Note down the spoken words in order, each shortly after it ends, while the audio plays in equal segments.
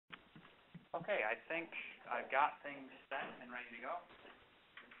Okay, I think I've got things set and ready to go.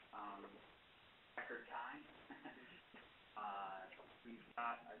 Record time. I've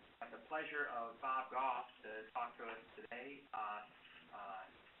got the pleasure of Bob Gough to talk to us today,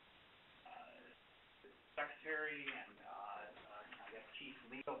 Secretary and I guess Chief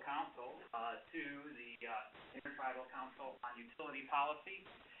Legal Counsel to the Intertribal Council on Utility Policy.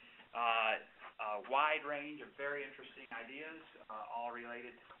 A wide range of very interesting ideas, all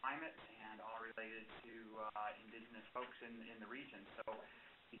related to climate and all related to indigenous folks in the region. So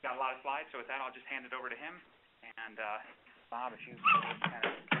he's got a lot of slides, so with that I'll just hand it over to him. And Bob, if you kind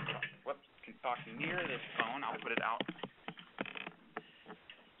of can talk near this phone, I'll put it out.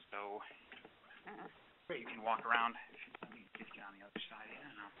 So you can walk around. Let me get you on the other side here,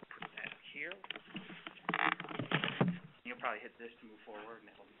 and I'll put that here. You'll probably hit this to move forward, and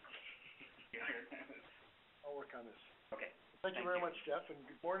it'll be... I'll work on this. Okay. Thank you very much, Jeff, and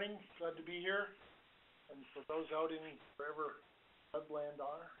good morning. Glad to be here. And for those out in wherever webland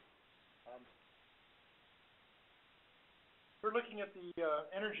are, we're looking at the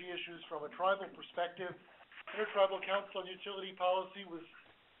energy issues from a tribal perspective. Intertribal Council on Utility Policy was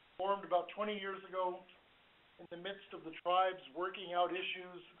formed about 20 years ago in the midst of the tribes working out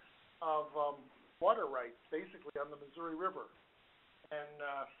issues of water rights, basically on the Missouri River. And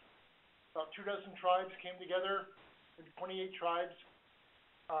about 24 tribes came together, 28 tribes,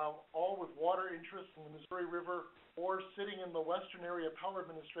 all with water interests in the Missouri River or sitting in the Western Area Power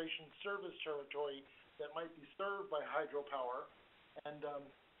Administration service territory that might be served by hydropower. And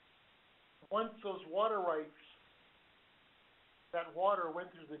once those water rights, that water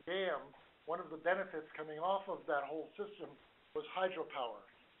went through the dam, one of the benefits coming off of that whole system was hydropower.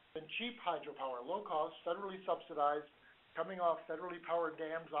 And cheap hydropower, low cost, federally subsidized, coming off federally powered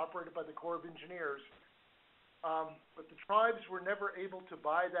dams operated by the Corps of Engineers. But the tribes were never able to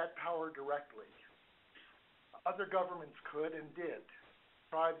buy that power directly. Other governments could and did.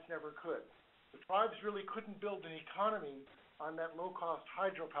 Tribes never could. The tribes really couldn't build an economy on that low-cost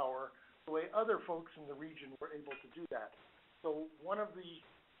hydropower the way other folks in the region were able to do that. So one of the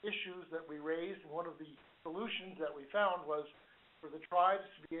issues that we raised and one of the solutions that we found was for the tribes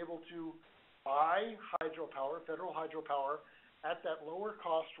to be able to buy hydropower, federal hydropower, at that lower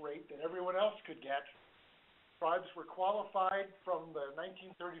cost rate that everyone else could get. Tribes were qualified from the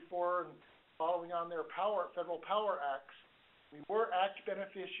 1934 and following on their federal power acts. We were act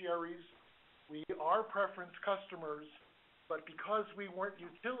beneficiaries. We are preference customers, but because we weren't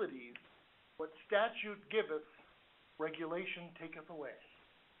utilities, what statute giveth, regulation taketh away.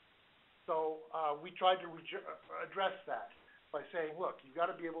 So we tried to address that by saying, look, you've got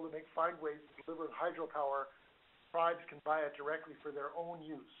to be able to find ways to deliver hydropower. Tribes can buy it directly for their own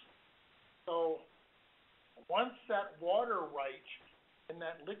use. So once that water right and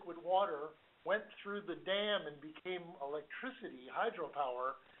that liquid water went through the dam and became electricity,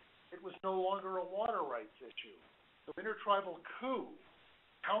 hydropower, it was no longer a water rights issue. The Intertribal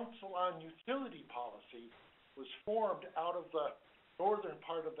Council on Utility Policy was formed out of the northern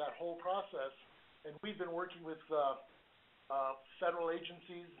part of that whole process, and we've been working with federal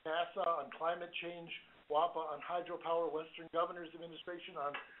agencies, NASA on climate change, WAPA on hydropower, Western Governors Administration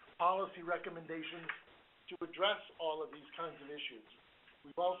on policy recommendations to address all of these kinds of issues.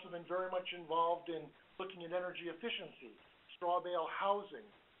 We've also been very much involved in looking at energy efficiency, straw bale housing.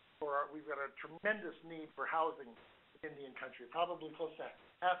 We've got a tremendous need for housing in Indian country. Probably close to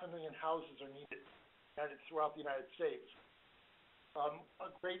 500,000 houses are needed, and it's throughout the United States.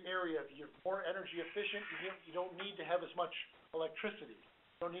 A great area. If you're more energy efficient, you don't need to have as much electricity.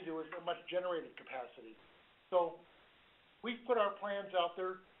 You don't need as much generating capacity. So we put our plans out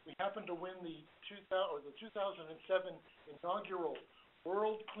there. We happened to win the 2007 inaugural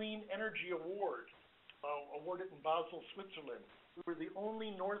World Clean Energy Award, awarded in Basel, Switzerland. We were the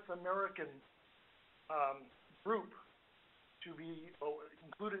only North American group to be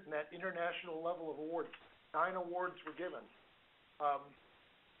included in that international level of awards. 9 awards were given.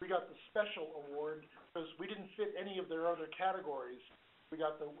 We got the special award because we didn't fit any of their other categories. We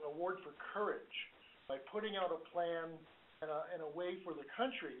got the award for courage by putting out a plan and a way for the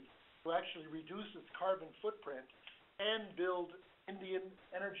country to actually reduce its carbon footprint and build Indian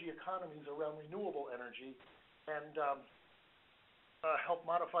energy economies around renewable energy and help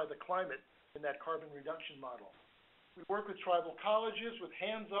modify the climate in that carbon reduction model. We work with tribal colleges with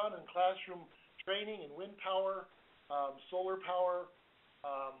hands-on and classroom training in wind power, solar power,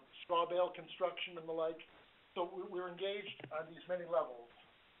 straw bale construction and the like. So we're engaged on these many levels.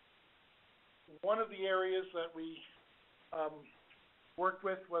 One of the areas that we worked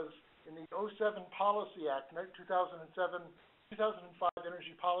with was in the 2007 Policy Act, 2005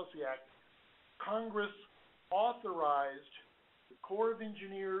 Energy Policy Act. Congress authorized the Corps of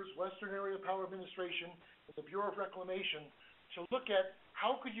Engineers, Western Area Power Administration, and the Bureau of Reclamation to look at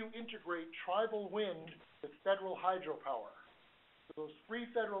how could you integrate tribal wind with federal hydropower. So those three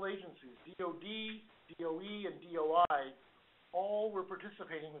federal agencies, DOD, DOE, and DOI, all were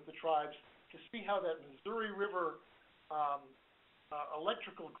participating with the tribes to see how that Missouri River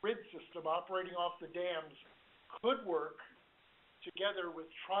electrical grid system operating off the dams could work together with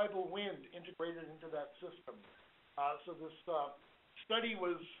tribal wind integrated into that system. So this study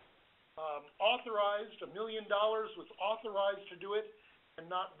was authorized, $1 million was authorized to do it, and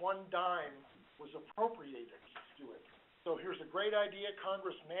not one dime was appropriated to do it. So here's a great idea.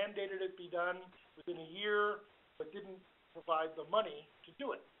 Congress mandated it be done within a year, but didn't provide the money to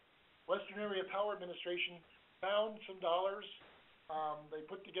do it. Western Area Power Administration found some dollars. They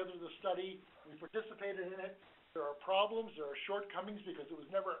put together the study. We participated in it. There are problems. There are shortcomings because it was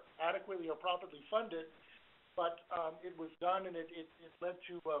never adequately or properly funded. But it was done, and it led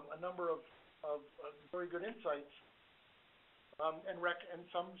to a number of very good insights and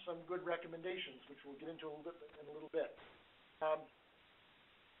some good recommendations, which we'll get into in a little bit.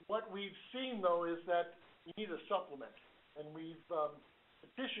 What we've seen, though, is that we need a supplement, and we've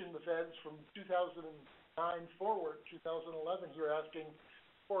petitioned the feds from 2009 forward, 2011 here, asking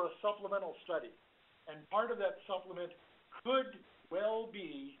for a supplemental study. And part of that supplement could well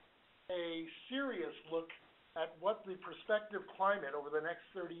be a serious look at what the prospective climate over the next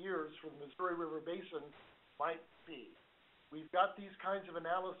 30 years for the Missouri River Basin might be. We've got these kinds of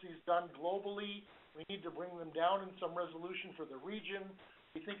analyses done globally. We need to bring them down in some resolution for the region.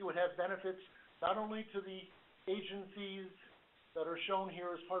 We think it would have benefits not only to the agencies that are shown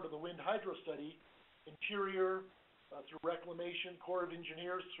here as part of the wind hydro study, Interior, through Reclamation, Corps of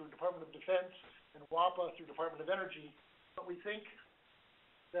Engineers, through Department of Defense, and WAPA through Department of Energy. But we think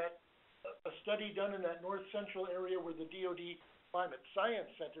that a study done in that north-central area where the DOD Climate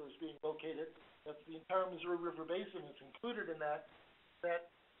Science Center is being located, that's the entire Missouri River Basin is included in that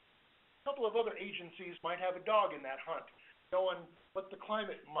a couple of other agencies might have a dog in that hunt, knowing what the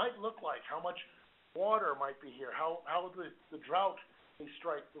climate might look like, how much water might be here, how the drought may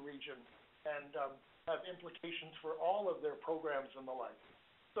strike the region, and have implications for all of their programs and the like.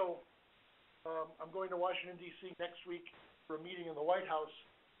 So I'm going to Washington, D.C. next week for a meeting in the White House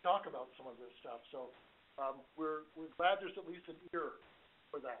talk about some of this stuff. So we're glad there's at least an ear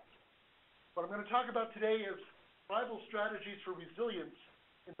for that. What I'm going to talk about today is tribal strategies for resilience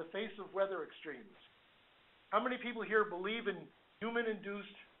in the face of weather extremes. How many people here believe in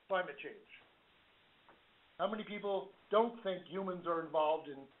human-induced climate change? How many people don't think humans are involved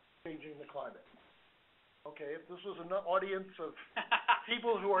in changing the climate? Okay, if this was an audience of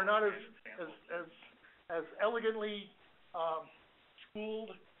people who are not as elegantly schooled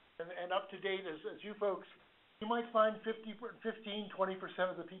and up to date as you folks, you might find 15, 20%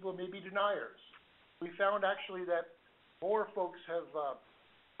 of the people may be deniers. We found actually that more folks have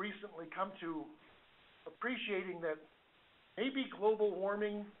recently come to appreciating that maybe global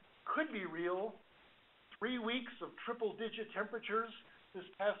warming could be real. 3 weeks of triple-digit temperatures this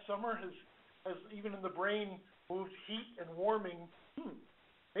past summer has even in the brain moved heat and warming.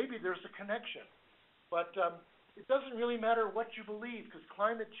 Maybe there's a connection. But it doesn't really matter what you believe because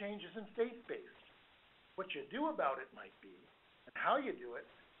climate change isn't faith-based. What you do about it might be, and how you do it,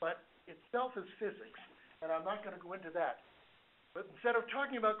 but itself is physics, and I'm not going to go into that. But instead of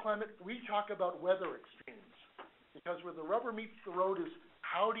talking about climate, we talk about weather extremes, because where the rubber meets the road is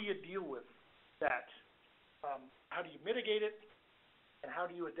how do you deal with that? How do you mitigate it, and how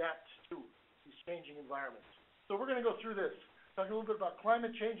do you adapt to these changing environments? So we're going to go through this, talking a little bit about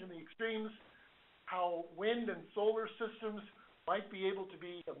climate change and the extremes, how wind and solar systems might be able to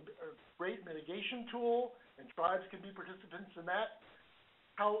be a great mitigation tool, and tribes can be participants in that.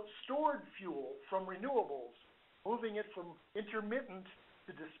 How stored fuel from renewables, moving it from intermittent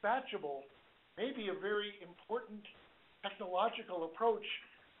to dispatchable, may be a very important technological approach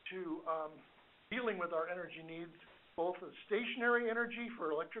to dealing with our energy needs, both as stationary energy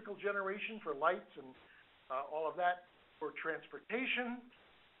for electrical generation, for lights and all of that, for transportation,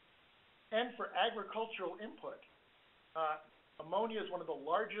 and for agricultural input. Ammonia is one of the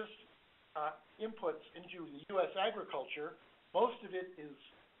largest inputs into the U.S. agriculture. Most of it is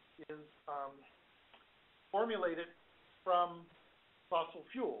formulated from fossil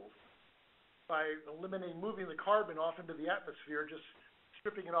fuels by moving the carbon off into the atmosphere, just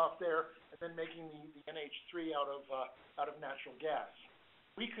stripping it off there, and then making the NH3 out of natural gas.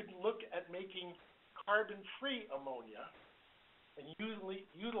 We could look at making carbon-free ammonia and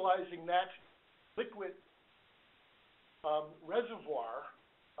utilizing that liquid reservoir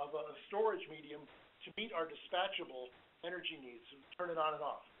of a storage medium to meet our dispatchable energy needs, and turn it on and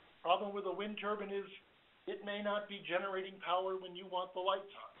off. Problem with a wind turbine is it may not be generating power when you want the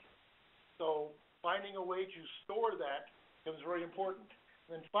lights on. So finding a way to store that becomes very important.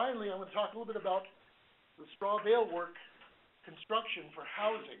 And then finally, I'm going to talk a little bit about the straw bale work construction for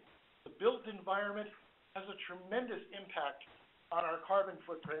housing. The built environment has a tremendous impact on our carbon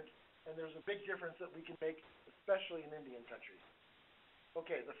footprint, and there's a big difference that we can make, especially in Indian country.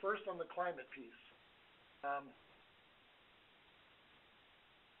 Okay, the first on the climate piece. Am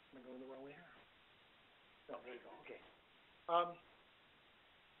I going the wrong way here? No, there you go, okay.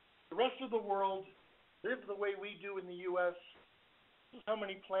 The rest of the world live the way we do in the U.S. This is how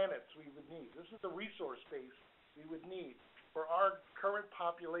many planets we would need. This is the resource base we would need for our current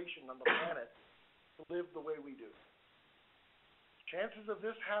population on the planet to live the way we do. Chances of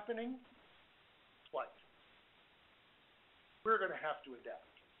this happening? Slight. We're going to have to adapt.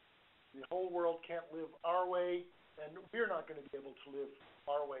 The whole world can't live our way, and we're not going to be able to live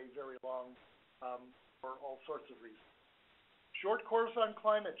our way very long for all sorts of reasons. Short course on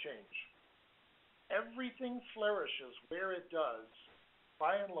climate change. Everything flourishes where it does,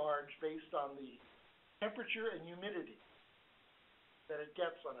 by and large, based on the temperature and humidity that it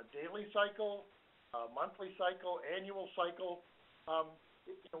gets on a daily cycle, a monthly cycle, annual cycle,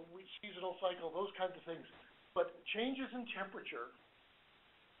 seasonal cycle, those kinds of things. But changes in temperature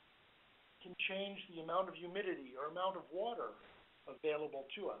can change the amount of humidity or amount of water available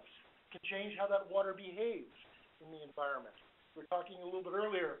to us. It can change how that water behaves in the environment. We were talking a little bit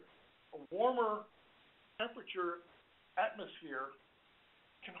earlier, a warmer temperature atmosphere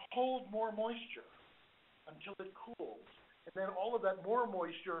can hold more moisture until it cools. And then all of that more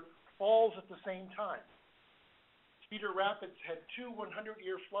moisture falls at the same time. Cedar Rapids had 2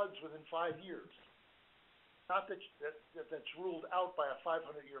 100-year floods within 5 years. Not that that's ruled out by a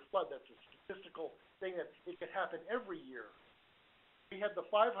 500-year flood. That's a statistical thing that it could happen every year. We had the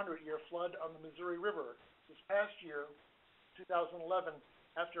 500-year flood on the Missouri River this past year, 2011,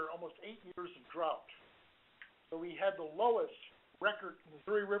 after almost 8 years of drought. So we had the lowest record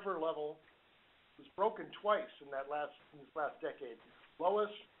Missouri River level. It was broken twice in this last decade.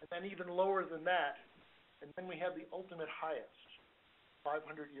 Lowest, and then even lower than that. And then we had the ultimate highest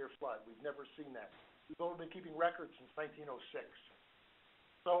 500-year flood. We've never seen that. We've only been keeping records since 1906.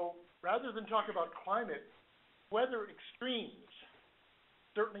 So rather than talk about climate, weather extremes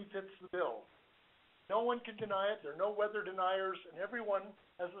certainly fits the bill. No one can deny it. There are no weather deniers, and everyone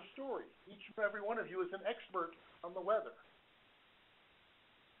has a story. Each and every one of you is an expert on the weather.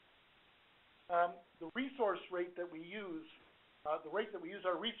 The resource rate that we use, the rate that we use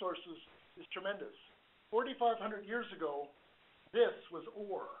our resources is tremendous. 4,500 years ago, this was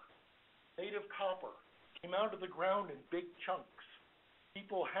ore, native copper, came out of the ground in big chunks.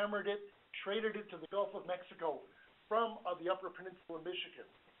 People hammered it, traded it to the Gulf of Mexico from the Upper Peninsula of Michigan.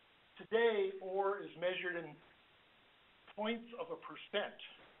 Today, ore is measured in 0.1%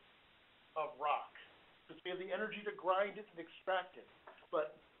 of rock, because we have the energy to grind it and extract it.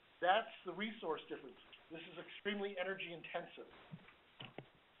 But that's the resource difference. This is extremely energy intensive.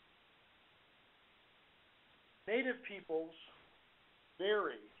 Native peoples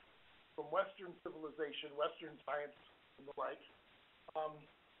vary from Western civilization, Western science, and the like,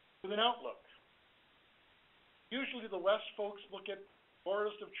 with an outlook. Usually the West folks look at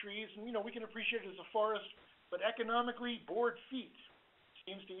forest of trees, and we can appreciate it as a forest, but economically, board feet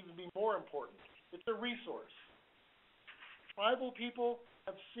seems to even be more important. It's a resource. Tribal people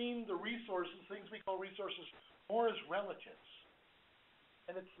have seen the resources, things we call resources, more as relatives.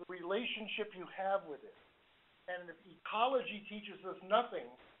 And it's the relationship you have with it. And if ecology teaches us nothing,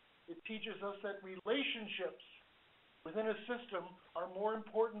 it teaches us that relationships within a system are more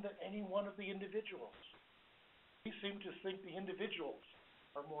important than any one of the individuals. We seem to think the individuals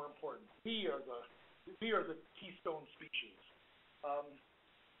are more important. We are the keystone species.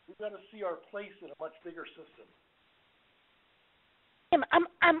 We've got to see our place in a much bigger system.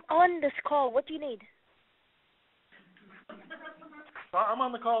 I'm on this call. What do you need? I'm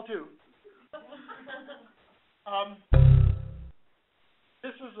on the call too.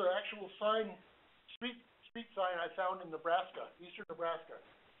 This is an actual street sign I found in Nebraska, eastern Nebraska.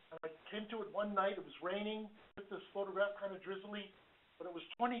 And I came to it one night. It was raining. Took this photograph, kind of drizzly, but it was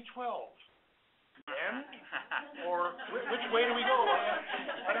 2012. And or which way do we go?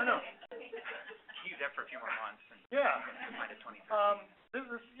 I don't know. Use that for a few more months. And yeah. Find it 2013. This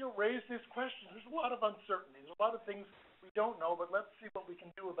raised these questions. There's a lot of uncertainty. There's a lot of things we don't know, but let's see what we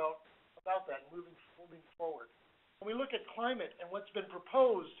can do about that moving forward. When we look at climate and what's been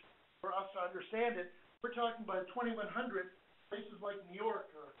proposed for us to understand it, we're talking about 2100, places like New York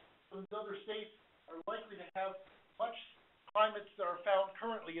or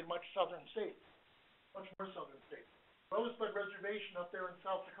in much southern states, much more southern states. Rosebud Reservation up there in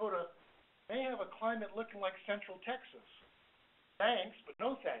South Dakota may have a climate looking like central Texas. Thanks, but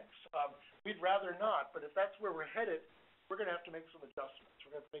no thanks. We'd rather not, but if that's where we're headed, we're going to have to make some adjustments.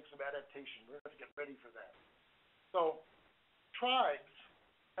 We're going to have to make some adaptation. We're going to have to get ready for that. So, tribes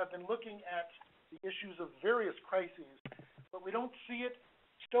have been looking at the issues of various crises, but we don't see it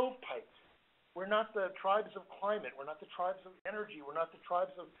stovepiped. We're not the tribes of climate. We're not the tribes of energy. We're not the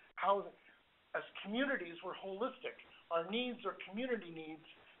tribes of housing. As communities, we're holistic. Our needs are community needs,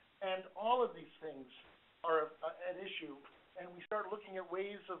 and all of these things are at issue, and we start looking at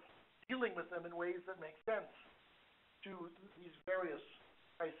ways of dealing with them in ways that make sense to these various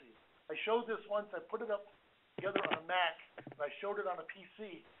crises. I showed this once. I put it up together on a Mac, and I showed it on a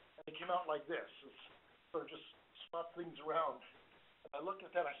PC, and it came out like this. It's sort of just swap things around. And I looked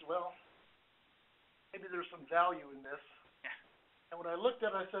at that, I said, well, maybe there's some value in this. And when I looked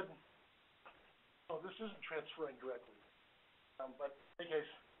at it, I said, oh, this isn't transferring directly. But in any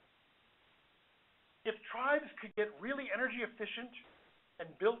case, if tribes could get really energy efficient and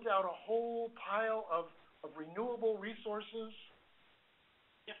built out a whole pile of renewable resources,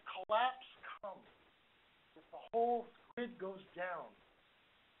 if collapse comes, if the whole grid goes down,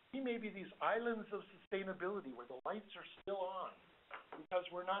 we may be these islands of sustainability where the lights are still on because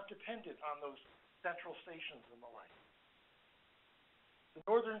we're not dependent on those central stations and the like. The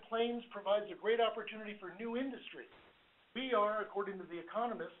Northern Plains provides a great opportunity for new industry. We are, according to The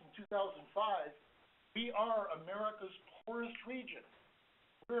Economist in 2005, we are America's poorest region.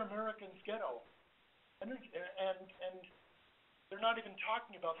 We're Americans' ghetto. And they're not even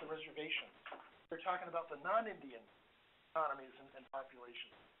talking about the reservations. They're talking about the non-Indian economies and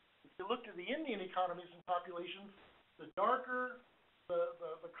populations. If you look to the Indian economies and populations, the darker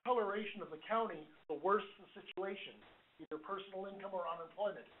the coloration of the county, the worse the situation, either personal income or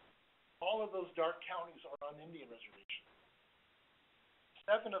unemployment. All of those dark counties are on Indian reservations.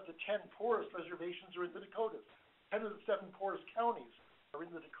 7 of the 10 poorest reservations are in the Dakotas. 10 of the 7 poorest counties are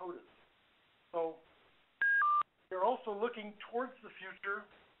in the Dakotas. So they're also looking towards the future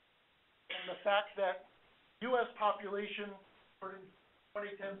and the fact that U.S. population, according to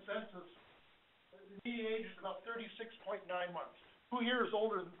the 2010 census, the median age is about 36.9 months. Who here is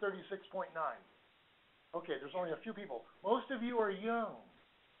older than 36.9? Okay, there's only a few people. Most of you are young,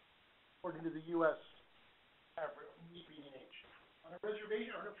 according to the U.S. average median age. On a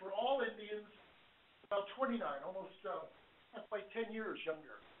reservation, or for all Indians, about 29, almost not quite 10 years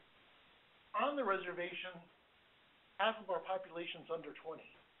younger. On the reservation, half of our population's under 20.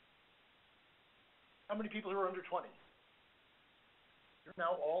 How many people are under 20? You're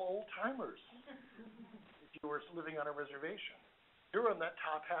now all old-timers if you were living on a reservation. You're on that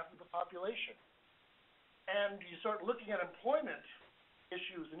top half of the population. And you start looking at employment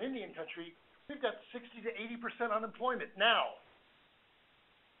issues in Indian country, we've got 60 to 80% unemployment now.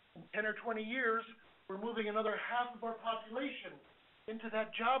 In 10 or 20 years, we're moving another half of our population into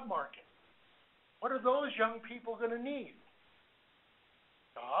that job market. What are those young people going to need?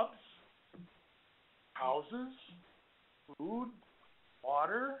 Jobs, houses, food,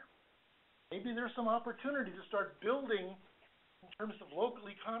 water. Maybe there's some opportunity to start building in terms of local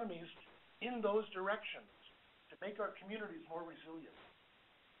economies in those directions to make our communities more resilient.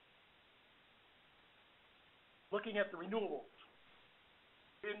 Looking at the renewables,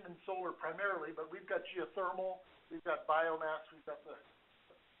 wind and solar primarily, but we've got geothermal, we've got biomass, we've got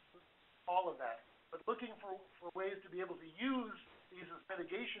all of that. But looking for ways to be able to use these as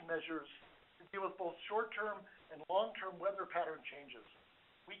mitigation measures to deal with both short-term and long-term weather pattern changes.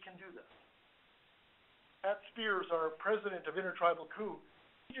 We can do this. Pat Spears, our president of Intertribal Coup,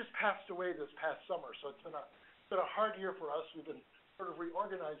 he just passed away this past summer, so it's been a hard year for us. We've been sort of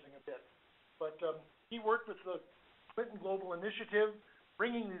reorganizing a bit. But he worked with the Clinton Global Initiative,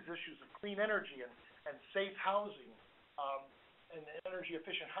 bringing these issues of clean energy and safe housing and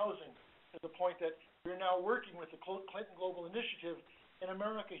energy-efficient housing to the point that we're now working with the Clinton Global Initiative in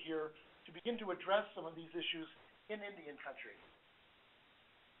America here to begin to address some of these issues in Indian country.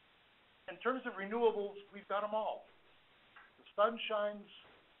 In terms of renewables, we've got them all. The sun shines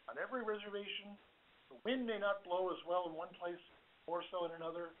on every reservation. The wind may not blow as well in one place, more so in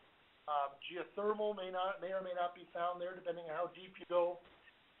another. Geothermal may or may not be found there, depending on how deep you go.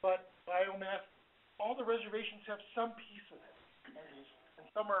 But biomass, all the reservations have some piece of it, and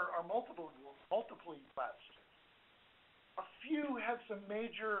some are multiply blessed. A few have some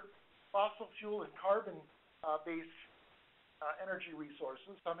major fossil fuel and carbon-based energy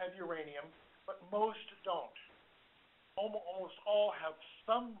resources. Some have uranium, but most don't. Almost all have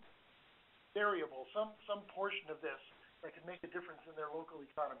some variable, some portion of this that can make a difference in their local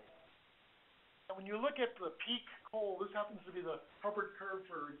economy. And when you look at the peak coal, this happens to be the Hubbard curve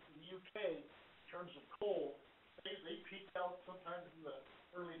for the UK in terms of coal. They peaked out sometimes in the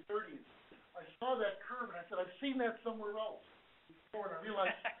early 30s. I saw that curve and I said, I've seen that somewhere else before, and I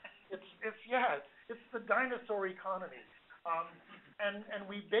realized it's the dinosaur economy. And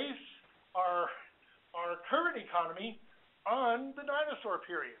we base our current economy on the dinosaur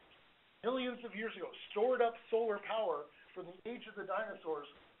period. Millions of years ago, stored up solar power from the age of the dinosaurs.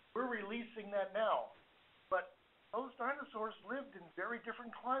 We're releasing that now. But those dinosaurs lived in very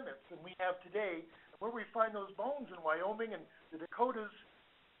different climates than we have today. Where we find those bones in Wyoming and the Dakotas,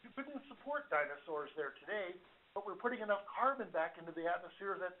 you couldn't support dinosaurs there today, but we're putting enough carbon back into the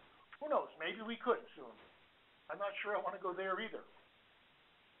atmosphere that, who knows, maybe we could soon. I'm not sure I want to go there either.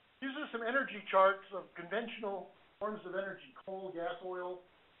 These are some energy charts of conventional forms of energy: coal, gas, oil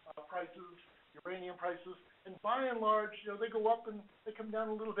prices, uranium prices. And by and large, they go up and they come down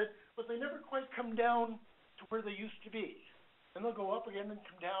a little bit, but they never quite come down to where they used to be. And they'll go up again and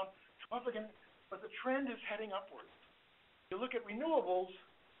come down, up again, but the trend is heading upwards. You look at renewables,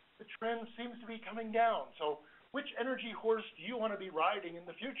 the trend seems to be coming down. So which energy horse do you want to be riding in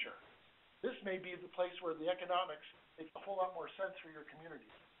the future? This may be the place where the economics makes a whole lot more sense for your community.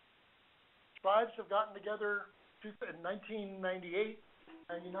 Tribes have gotten together in 1998,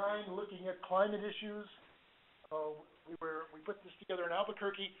 99, looking at climate issues. We put this together in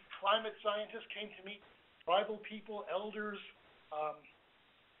Albuquerque. Climate scientists came to meet, tribal people, elders,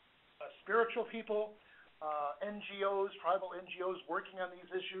 spiritual people, NGOs, tribal NGOs working on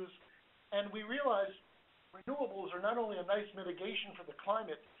these issues. And we realized renewables are not only a nice mitigation for the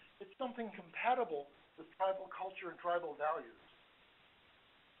climate, it's something compatible with tribal culture and tribal values.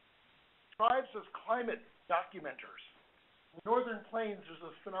 Tribes as climate documenters. In the Northern Plains, there's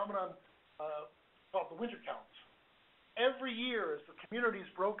a phenomenon called the winter counts. Every year, as the communities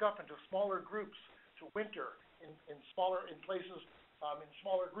broke up into smaller groups to winter in places in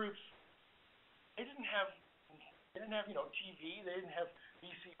smaller groups, they didn't have TV. They didn't have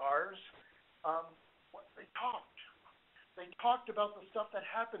VCRs. They talked. They talked about the stuff that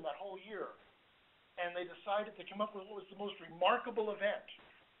happened that whole year, and they decided to come up with what was the most remarkable event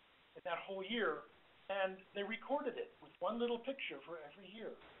in that whole year. And they recorded it with one little picture for every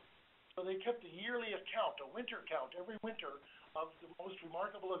year. So they kept a yearly account, a winter count, every winter of the most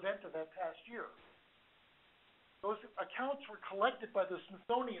remarkable event of that past year. Those accounts were collected by the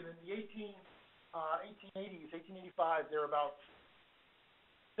Smithsonian in the 1880s, 1885, thereabouts.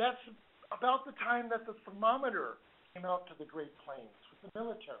 That's about the time that the thermometer came out to the Great Plains with the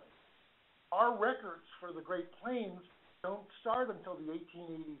military. Our records for the Great Plains don't start until the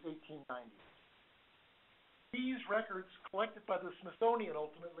 1880s, 1890s. These records, collected by the Smithsonian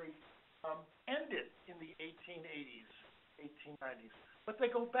ultimately, ended in the 1880s, 1890s. But they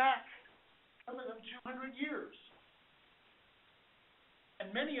go back, some of them 200 years.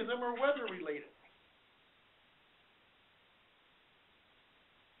 And many of them are weather-related.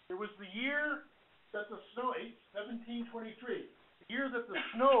 There was the year that the snow, 1723, the year that the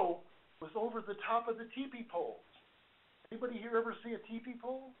snow was over the top of the teepee poles. Anybody here ever see a teepee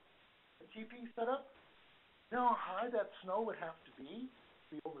pole? A teepee set up? You know how high that snow would have to be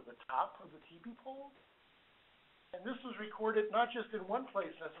over the top of the teepee pole? And this was recorded not just in one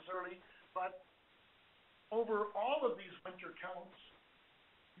place necessarily, but over all of these winter counts.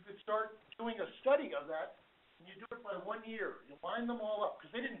 You could start doing a study of that, and you do it by 1 year. You line them all up,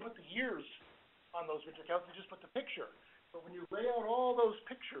 because they didn't put the years on those winter counts, they just put the picture. But when you lay out all those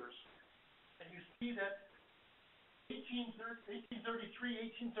pictures, and you see that 1833,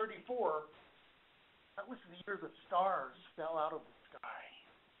 1834, that was the year the stars fell out of the sky.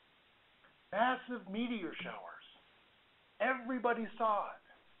 Massive meteor showers. Everybody saw it.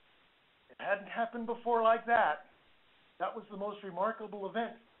 It hadn't happened before like that. That was the most remarkable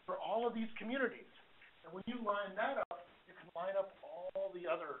event for all of these communities. And when you line that up, you can line up all the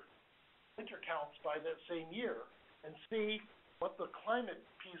other winter counts by that same year and see what the climate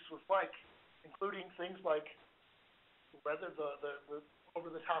piece was like, including things like whether the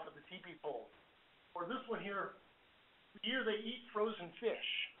over the top of the teepee pole. Or this one here, the year they eat frozen fish.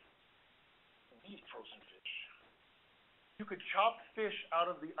 They eat frozen fish. You could chop fish out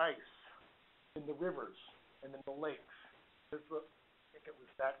of the ice in the rivers and in the lakes. If it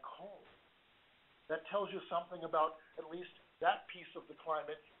was that cold. That tells you something about at least that piece of the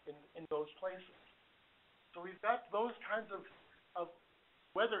climate in those places. So we've got those kinds of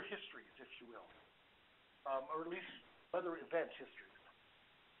weather histories, if you will, or at least weather event histories.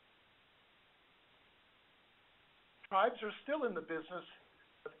 Tribes are still in the business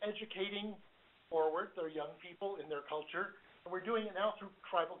of educating forward their young people in their culture, and we're doing it now through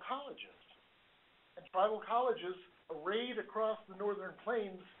tribal colleges. And tribal colleges, arrayed across the northern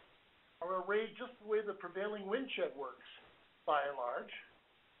plains, are arrayed just the way the prevailing windshed works, by and large.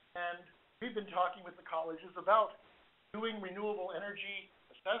 And we've been talking with the colleges about doing renewable energy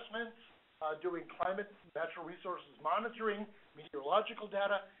assessments, doing climate and natural resources monitoring, meteorological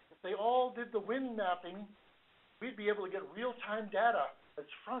data. If they all did the wind mapping, we'd be able to get real-time data as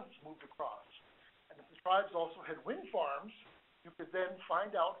fronts moved across. And if the tribes also had wind farms, you could then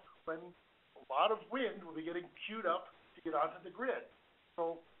find out when a lot of wind will be getting queued up to get onto the grid.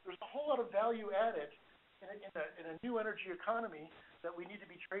 So there's a whole lot of value added in a new energy economy that we need to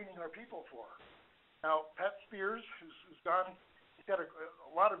be training our people for. Now, Pat Spears, who's gone, he's got a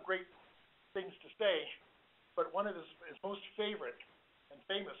lot of great things to say, but one of his most favorite and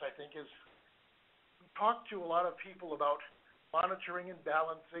famous, I think, is we talk to a lot of people about monitoring and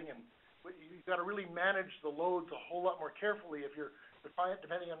balancing, and you've got to really manage the loads a whole lot more carefully if you're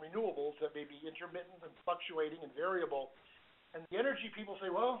depending on renewables that may be intermittent and fluctuating and variable. And the energy people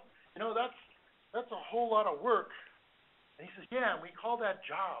say, well, that's a whole lot of work. And he says, yeah, we call that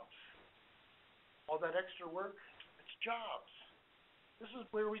jobs. All that extra work, it's jobs. This is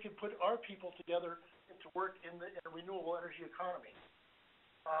where we can put our people together to work in a renewable energy economy.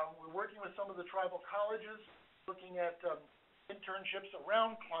 We're working with some of the tribal colleges, looking at internships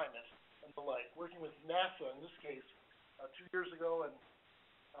around climate and the like, working with NASA in this case 2 years ago and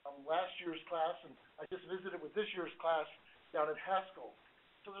last year's class, and I just visited with this year's class down at Haskell.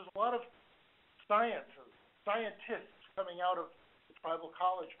 So there's a lot of scientists coming out of the tribal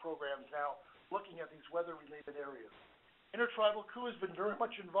college programs now looking at these weather-related areas. Intertribal Coup has been very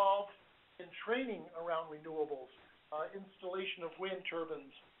much involved in training around renewables, installation of wind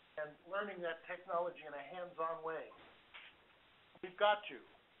turbines, and learning that technology in a hands-on way. We've got to.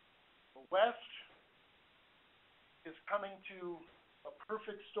 The West is coming to a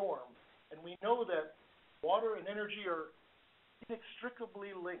perfect storm, and we know that water and energy are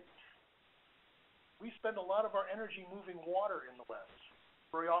inextricably linked. We spend a lot of our energy moving water in the West,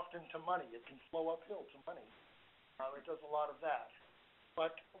 very often to money. It can flow uphill to money. It does a lot of that.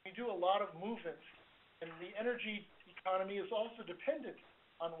 But we do a lot of movements, and the energy economy is also dependent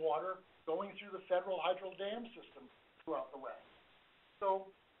on water going through the federal hydro dam system throughout the West. So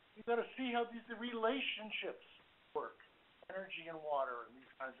we've got to see how these relationships work, energy and water and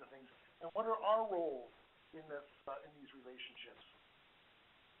these kinds of things, and what are our roles in these relationships.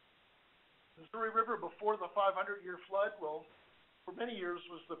 The Missouri River before the 500-year flood, well, for many years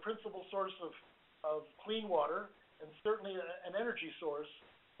was the principal source of clean water and certainly an energy source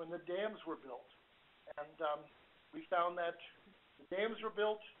when the dams were built. And we found that the dams were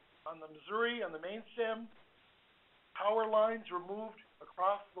built on the Missouri, on the main stem. Power lines were moved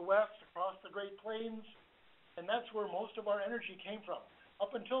across the West, across the Great Plains, and that's where most of our energy came from.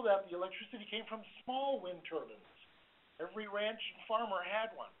 Up until that, the electricity came from small wind turbines. Every ranch and farmer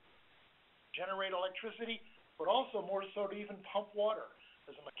had one. Generate electricity, but also more so to even pump water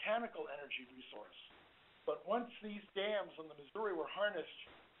as a mechanical energy resource. But once these dams on the Missouri were harnessed,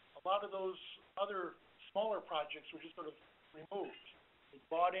 a lot of those other smaller projects were just sort of removed. They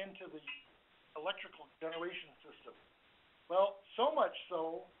bought into the electrical generation system. Well, so much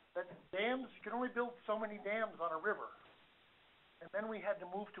so that dams, you can only build so many dams on a river. And then we had to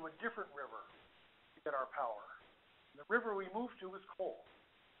move to a different river to get our power. And the river we moved to was coal.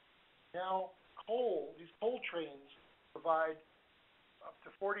 Now, these coal trains provide up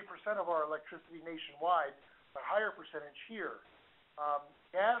to 40% of our electricity nationwide, a higher percentage here.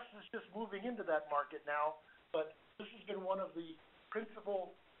 Gas is just moving into that market now, but this has been one of the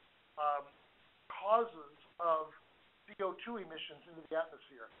principal causes of CO2 emissions into the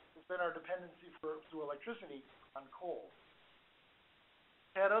atmosphere. It's been our dependency through electricity on coal.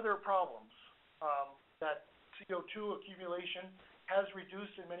 Had other problems. That CO2 accumulation has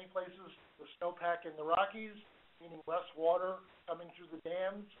reduced in many places the snowpack in the Rockies, meaning less water coming through the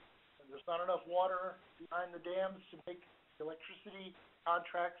dams, and there's not enough water behind the dams to make electricity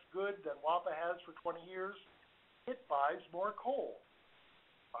contracts good that WAPA has for 20 years. It buys more coal.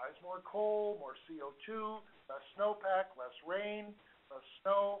 Buys more coal, more CO2, less snowpack, less rain, less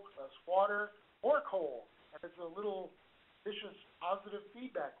snow, less water, more coal. And it's a little vicious positive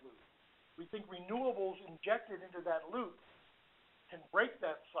feedback loop. We think renewables injected into that loop can break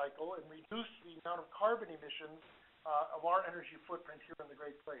that cycle and reduce the amount of carbon emissions of our energy footprint here in the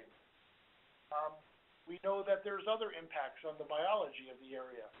Great Plains. We know that there's other impacts on the biology of the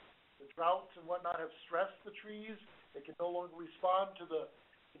area. The droughts and whatnot have stressed the trees. They can no longer respond to the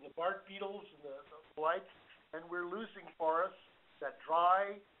bark beetles and the like, and we're losing forests that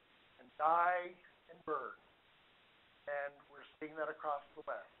dry and die and burn. And we're seeing that across the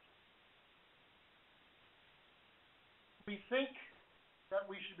West. We think that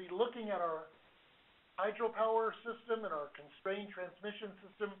we should be looking at our hydropower system and our constrained transmission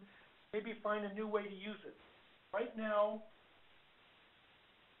system, maybe find a new way to use it. Right now,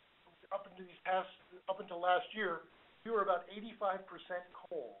 up until last year, we were about 85%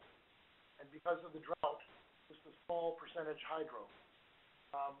 coal, and because of the drought, just a small percentage hydro.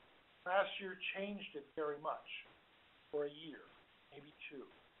 Last year changed it very much for a year, maybe two.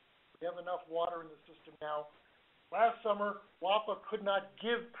 We have enough water in the system now. Last summer, WAPA could not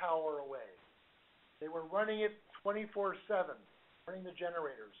give power away. They were running it 24/7, running the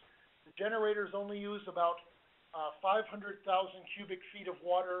generators. The generators only used about 500,000 cubic feet of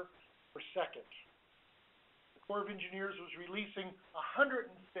water per second. The Corps of Engineers was releasing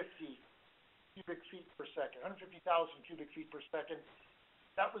 150 cubic feet per second, 150,000 cubic feet per second.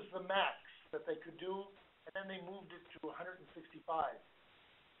 That was the max that they could do, and then they moved it to 165,000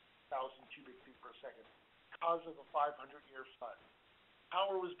 cubic feet per second because of the 500-year flood.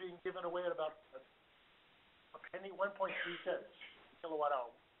 Power was being given away at about a penny, 1.3 cents a kilowatt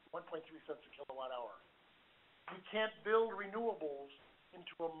hour, 1.3 cents a kilowatt hour. We can't build renewables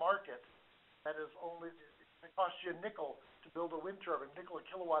into a market that is only, it costs you a nickel to build a wind turbine, nickel a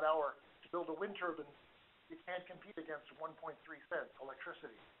kilowatt hour to build a wind turbine. You can't compete against 1.3 cents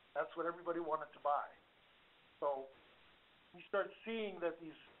electricity. That's what everybody wanted to buy. So we start seeing that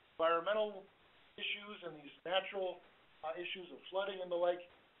these environmental issues and these natural issues of flooding and the like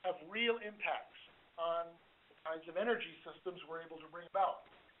have real impacts on the kinds of energy systems we're able to bring about.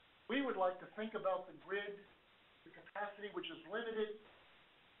 We would like to think about the grid, the capacity which is limited.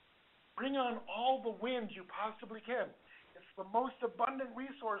 Bring on all the wind you possibly can. It's the most abundant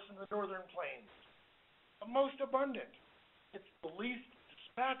resource in the northern plains. The most abundant. It's the least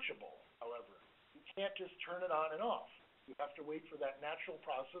dispatchable, however. You can't just turn it on and off. You have to wait for that natural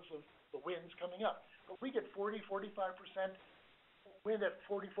process of the winds coming up. But we get 40-45% wind at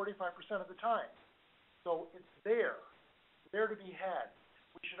 40-45% of the time. So it's there to be had.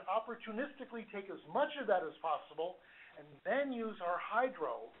 We should opportunistically take as much of that as possible and then use our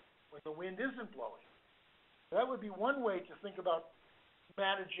hydro when the wind isn't blowing. That would be one way to think about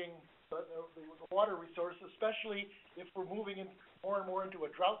managing the water resource, especially if we're moving in more and more into a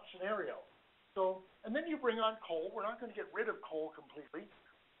drought scenario. So, and then you bring on coal. We're not going to get rid of coal completely.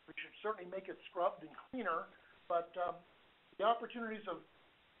 We should certainly make it scrubbed and cleaner, but the opportunities of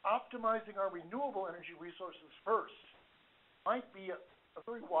optimizing our renewable energy resources first might be a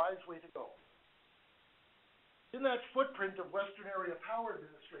very wise way to go. In that footprint of Western Area Power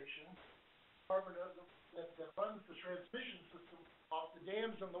Administration, that runs the transmission system off the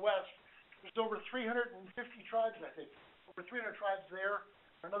dams in the west, there's over 350 tribes, I think. Over 300 tribes there,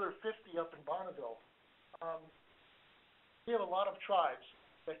 another 50 up in Bonneville. We have a lot of tribes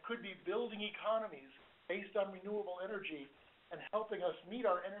that could be building economies based on renewable energy and helping us meet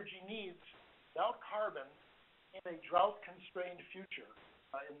our energy needs without carbon in a drought-constrained future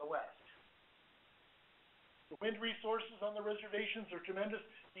in the West. The wind resources on the reservations are tremendous.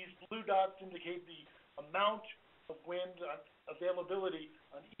 These blue dots indicate the amount of wind availability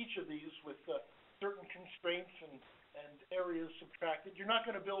on each of these with certain constraints and areas subtracted. You're not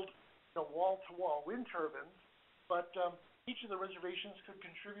going to build wall-to-wall wind turbines, but each of the reservations could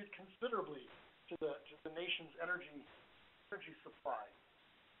contribute considerably to the nation's energy supply,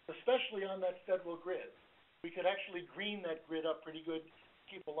 especially on that federal grid. We could actually green that grid up pretty good,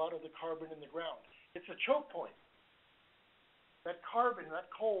 keep a lot of the carbon in the ground. It's a choke point. That carbon,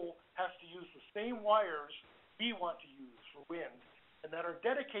 that coal, has to use the same wires we want to use for wind, and that are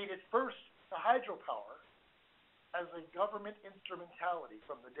dedicated first to hydropower as a government instrumentality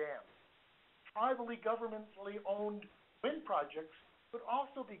from the dam. Tribally, governmentally owned wind projects could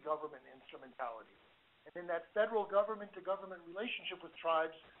also be government instrumentality. And in that federal government-to-government relationship with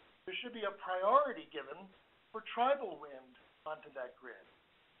tribes, there should be a priority given for tribal wind onto that grid.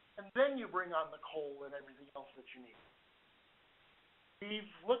 And then you bring on the coal and everything else that you need.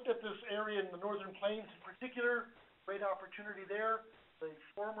 We've looked at this area in the Northern Plains in particular, great opportunity there. The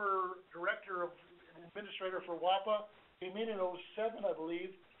former director of an administrator for WAPA came in 2007, I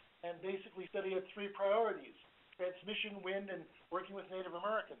believe, and basically said he had three priorities: transmission, wind, and working with Native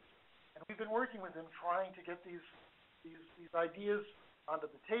Americans. And we've been working with him trying to get these ideas onto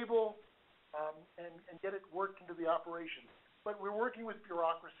the table and get it worked into the operation. But we're working with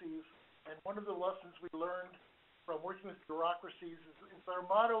bureaucracies, and one of the lessons we learned from working with bureaucracies is our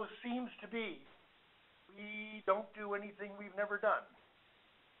motto seems to be, we don't do anything we've never done.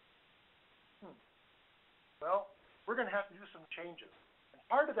 Well, we're going to have to do some changes. And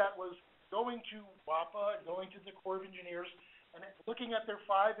part of that was going to WAPA and going to the Corps of Engineers and looking at their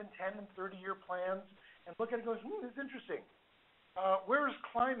 5 and 10 and 30-year plans and looking at it and goes, this is interesting. Where is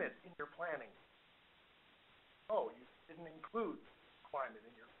climate in your planning? Oh, you didn't include climate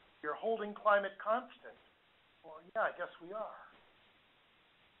in you're holding climate constant. Well, yeah, I guess we are.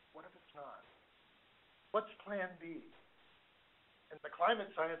 What if it's not? What's plan B? And the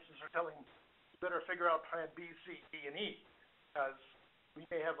climate sciences are telling you better figure out plan B, C, D, and E, because we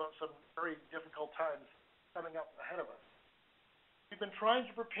may have some very difficult times coming up ahead of us. We've been trying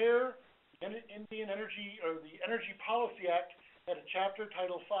to prepare the Indian Energy, or the Energy Policy Act had a chapter,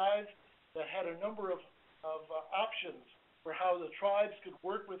 Title V, that had a number of options for how the tribes could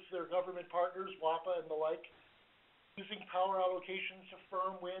work with their government partners, WAPA and the like, using power allocations to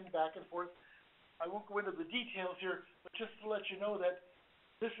firm wind back and forth. I won't go into the details here, but just to let you know that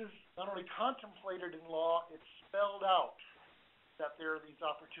this is not only contemplated in law, it's spelled out that there are these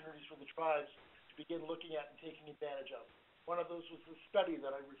opportunities for the tribes to begin looking at and taking advantage of. One of those was the study that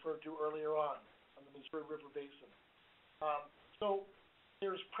I referred to earlier on the Missouri River Basin. So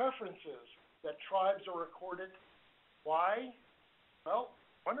there's preferences that tribes are accorded. Why? Well,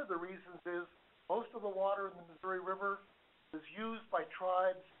 one of the reasons is most of the water in the Missouri River was used by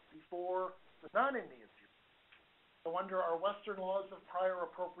tribes before the non-Indians used it. So under our Western laws of prior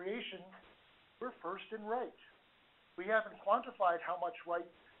appropriation, we're first in right. We haven't quantified how much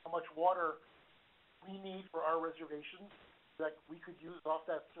water we need for our reservations that we could use off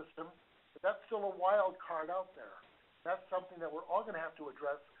that system, but that's still a wild card out there. That's something that we're all going to have to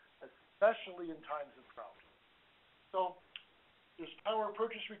address, especially in times of drought. So there's power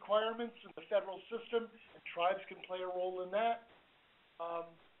purchase requirements in the federal system, and tribes can play a role in that.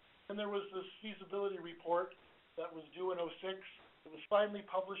 And there was this feasibility report that was due in '06. It was finally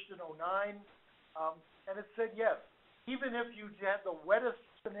published in '09, and it said, yes, even if you had the wettest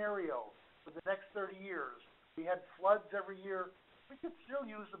scenario for the next 30 years, we had floods every year, we could still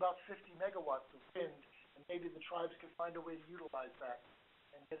use about 50 megawatts of wind, and maybe the tribes could find a way to utilize that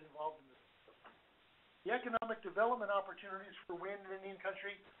and get involved in this. The economic development opportunities for wind in Indian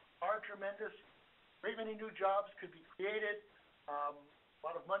country are tremendous. A great many new jobs could be created, a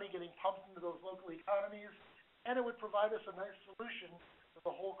lot of money getting pumped into those local economies, and it would provide us a nice solution for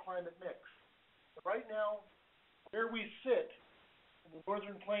the whole climate mix. But right now, where we sit, in the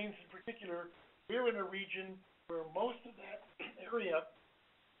northern plains in particular, we're in a region where most of that area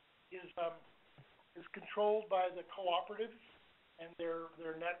is controlled by the cooperatives and their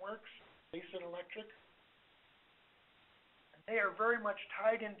networks, Basin Electric. They are very much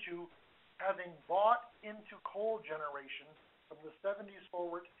tied into having bought into coal generation from the 70s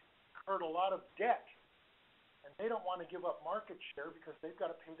forward, incurred a lot of debt, and they don't want to give up market share because they've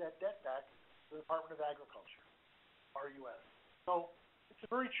got to pay that debt back to the Department of Agriculture, RUS. So it's a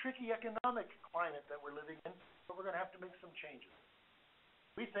very tricky economic climate that we're living in, but we're going to have to make some changes.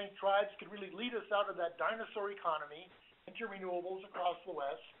 We think tribes could really lead us out of that dinosaur economy into renewables across the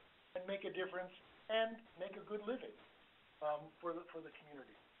West and make a difference and make a good living for the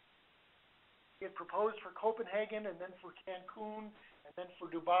community. It proposed for Copenhagen and then for Cancun and then for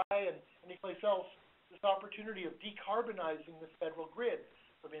Dubai and any place else this opportunity of decarbonizing the federal grid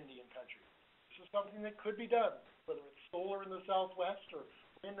of Indian country. This is something that could be done, whether it's solar in the Southwest or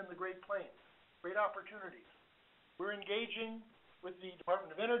wind in the Great Plains. Great opportunities. We're engaging with the Department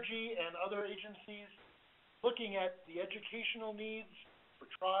of Energy and other agencies, looking at the educational needs for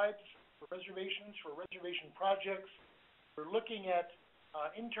tribes, for reservations, for reservation projects. We're looking at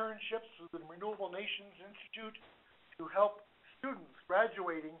internships through the Renewable Nations Institute to help students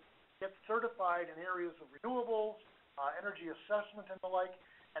graduating get certified in areas of renewables, energy assessment and the like,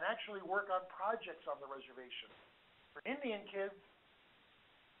 and actually work on projects on the reservation. For Indian kids,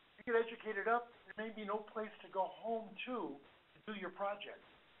 you get educated up, there may be no place to go home to do your project.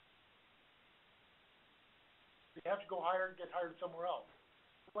 You have to go get hired somewhere else.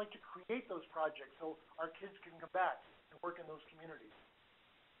 We'd like to create those projects so our kids can come back and work in those communities.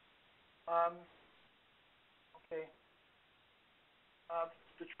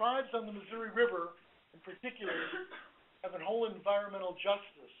 The tribes on the Missouri River, in particular, have a whole environmental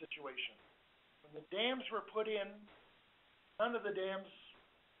justice situation. When the dams were put in, none of the dams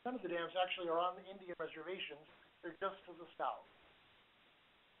actually are on the Indian reservations. They're just to the south.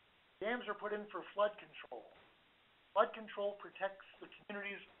 Dams are put in for flood control. Flood control protects the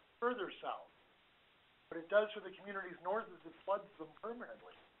communities further south. What it does for the communities north is it floods them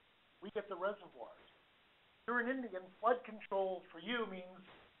permanently. We get the reservoirs. If you're an Indian, flood control for you means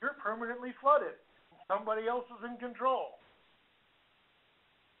you're permanently flooded. Somebody else is in control.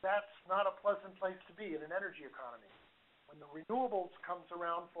 That's not a pleasant place to be in an energy economy. when the renewables comes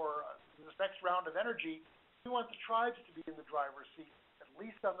around for this next round of energy, we want the tribes to be in the driver's seat, at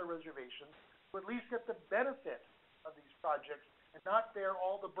least on the reservations, to at least get the benefit of these projects and not bear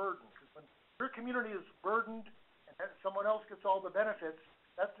all the burden. Because when your community is burdened and someone else gets all the benefits,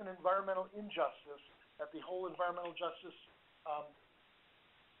 that's an environmental injustice that the whole environmental justice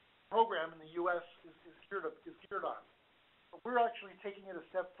program in the U.S. is geared on. But we're actually taking it a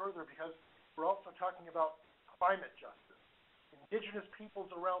step further because we're also talking about climate justice. Indigenous peoples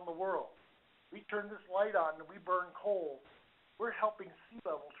around the world. We turn this light on and we burn coal. We're helping sea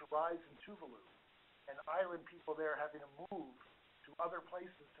level to rise in Tuvalu, and island people there having to move to other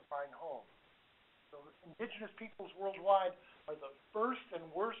places to find homes. So indigenous peoples worldwide are the first and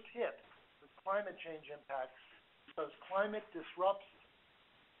worst hit with climate change impacts because climate disrupts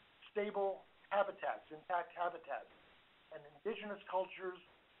stable habitats, intact habitats. And indigenous cultures,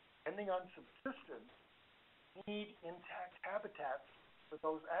 depending on subsistence, need intact habitats for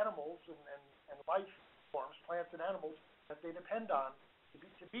those animals and life forms, plants and animals, that they depend on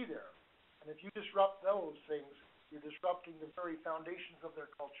to be there. And if you disrupt those things, you're disrupting the very foundations of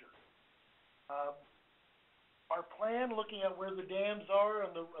their culture. Our plan, looking at where the dams are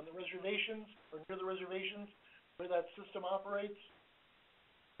on the reservations, or near the reservations, where that system operates,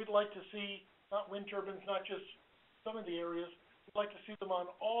 we'd like to see not wind turbines, not just some of the areas, we'd like to see them on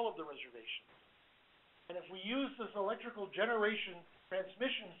all of the reservations. And if we use this electrical generation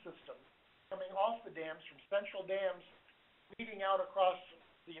transmission system coming off the dams from central dams leading out across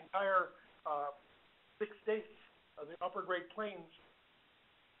the entire 6 states of the upper Great Plains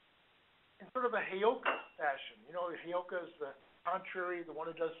in sort of a Heyoka fashion. You know, Heyoka is the contrary, the one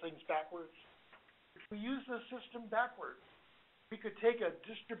who does things backwards. If we use this system backwards, we could take a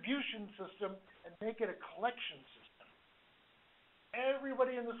distribution system and make it a collection system.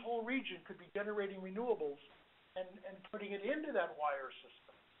 Everybody in this whole region could be generating renewables and putting it into that wire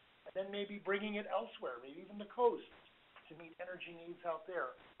system, and then maybe bringing it elsewhere, maybe even the coast, to meet energy needs out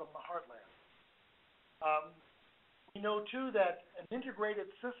there from the heartland. We know, too, that an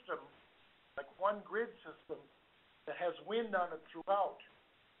integrated system, like one grid system that has wind on it throughout,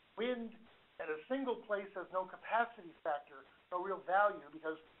 wind at a single place has no capacity factor, no real value,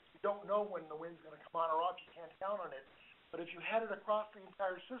 because you don't know when the wind's going to come on or off, you can't count on it. But if you had it across the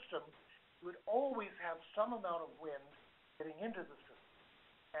entire system, you would always have some amount of wind getting into the system.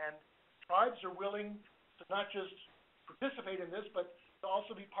 And tribes are willing to not just participate in this, but to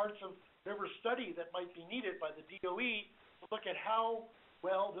also be parts of whatever study that might be needed by the DOE to look at how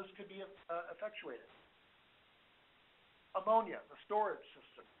well this could be effectuated. Ammonia, the storage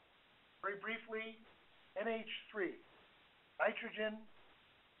system. Very briefly, NH3, nitrogen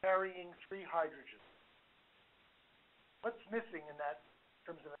carrying 3 hydrogens. What's missing in that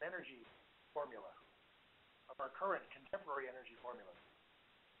in terms of an energy formula, of our current contemporary energy formula?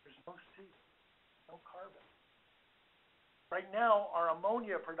 There's no C, no carbon. Right now, our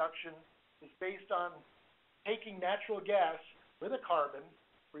ammonia production is based on taking natural gas with a carbon,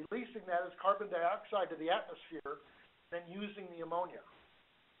 releasing that as carbon dioxide to the atmosphere, then using the ammonia.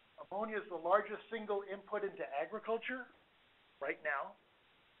 Ammonia is the largest single input into agriculture right now.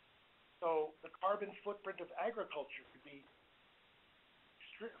 So the carbon footprint of agriculture could be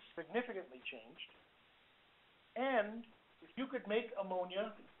significantly changed. And if you could make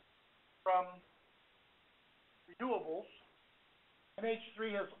ammonia from renewables,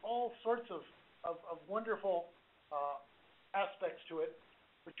 NH3 has all sorts of wonderful aspects to it,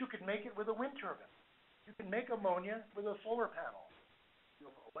 but you could make it with a wind turbine. You can make ammonia with a solar panel. You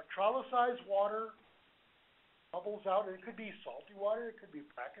electrolyze water, bubbles out, and it could be salty water, it could be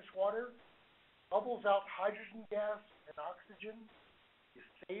brackish water, bubbles out hydrogen gas and oxygen. You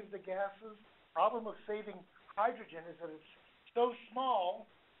save the gases. The problem of saving hydrogen is that it's so small,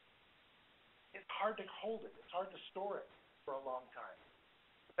 it's hard to hold it. It's hard to store it for a long time.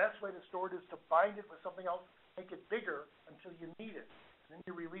 The best way to store it is to bind it with something else, make it bigger until you need it. And then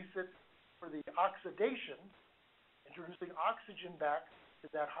you release it for the oxidation, introducing oxygen back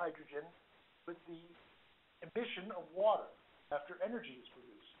to that hydrogen with the emission of water after energy is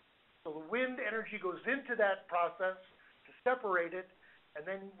produced. So the wind energy goes into that process to separate it, and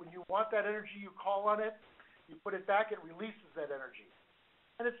then when you want that energy, you call on it, you put it back, it releases that energy.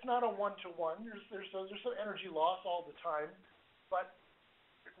 And it's not a one-to-one. There's some energy loss all the time, but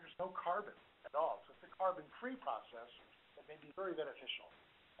there's no carbon at all. So it's a carbon-free process that may be very beneficial.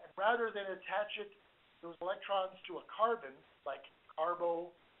 And rather than attach those electrons to a carbon, like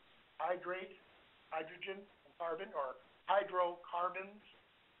carbohydrate, hydrogen and carbon, or hydrocarbons,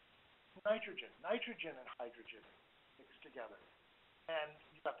 nitrogen and hydrogen mixed together. And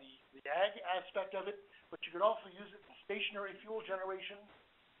you You've got the ag aspect of it, but you could also use it in stationary fuel generation.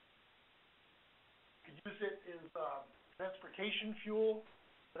 You could use it as transportation fuel,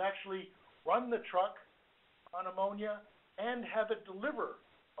 but actually run the truck on ammonia and have it deliver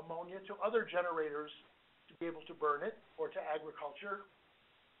ammonia to other generators to be able to burn it or to agriculture.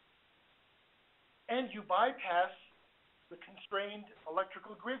 And you bypass the constrained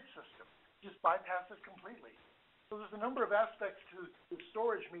electrical grid system. Just bypass it completely. So there's a number of aspects to the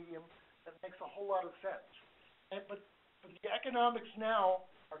storage medium that makes a whole lot of sense. But the economics now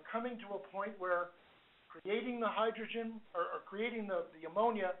are coming to a point where creating the hydrogen or creating the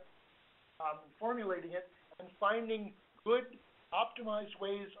ammonia, formulating it, and finding good, optimized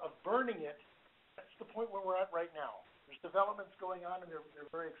ways of burning it, that's the point where we're at right now. There's developments going on, and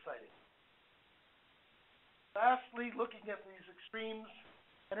they're very exciting. Lastly, looking at these extremes,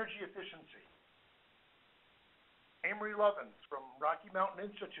 energy efficiency. Amory Lovins from Rocky Mountain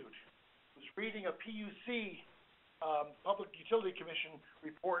Institute was reading a PUC, Public Utility Commission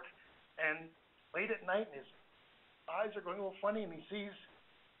report, and late at night, and his eyes are going a little funny, and he sees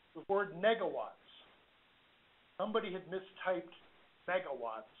the word megawatts. Somebody had mistyped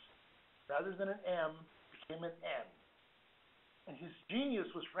megawatts. Rather than an M, became an N. And his genius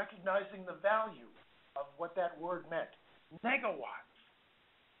was recognizing the value of what that word meant. Megawatts.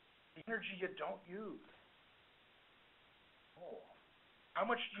 The energy you don't use. Oh. How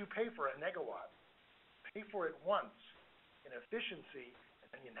much do you pay for a megawatt? Pay for it once in efficiency, and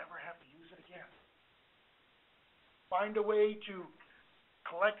then you never have to use it again. Find a way to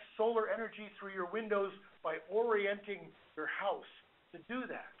collect solar energy through your windows by orienting your house to do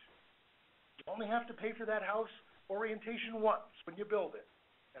that. You only have to pay for that house orientation once when you build it.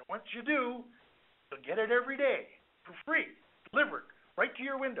 And once you do, you'll get it every day for free, delivered right to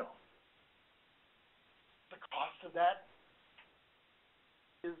your window. The cost of that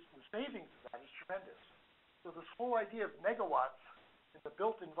is, the savings of that is tremendous. So this whole idea of megawatts in the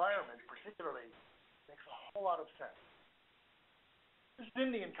built environment particularly makes a whole lot of sense. This is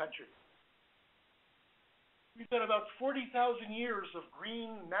Indian country. We've got about 40,000 years of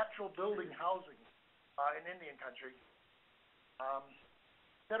green natural building housing in Indian country.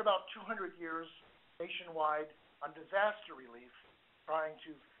 We've got about 200 years nationwide on disaster relief, trying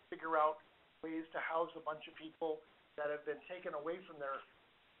to figure out ways to house a bunch of people that have been taken away from their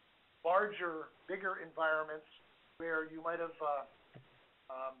larger, bigger environments where you might have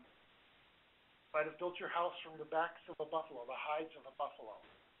built your house from the backs of a buffalo, the hides of a buffalo.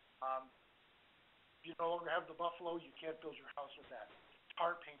 If you no longer have the buffalo, you can't build your house with that.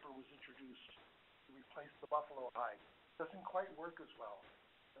 Tar paper was introduced to replace the buffalo hide. Doesn't quite work as well.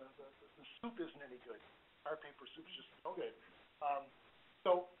 The soup isn't any good. Tar paper soup's just no good.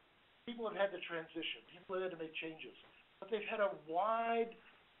 So people have had to transition. People have had to make changes. But they've had a wide,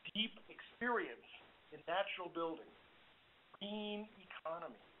 deep experience in natural building, green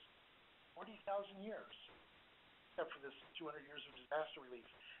economies, 40,000 years, except for this 200 years of disaster relief.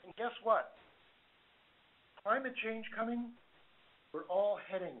 And guess what? Climate change coming, we're all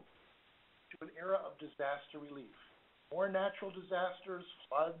heading to an era of disaster relief. More natural disasters,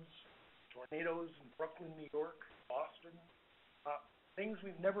 floods, tornadoes in Brooklyn, New York, Boston, things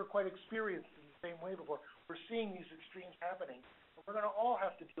we've never quite experienced in the same way before. We're seeing these extremes happening, and we're going to all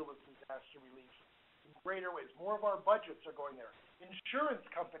have to deal with disaster relief in greater ways. More of our budgets are going there. Insurance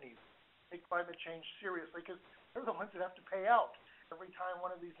companies take climate change seriously because they're the ones that have to pay out every time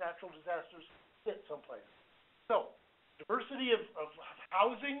one of these natural disasters hit someplace. So, diversity of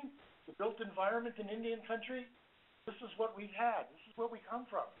housing, the built environment in Indian country, this is what we've had. This is where we come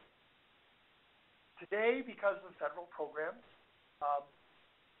from. Today, because of federal programs,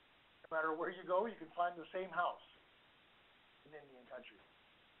 no matter where you go, you can find the same house in Indian country.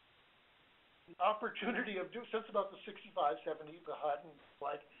 The opportunity of since about the 65, 70, the HUD and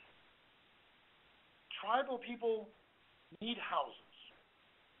like, tribal people need houses.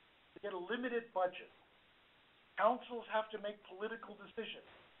 They get a limited budget. Councils have to make political decisions.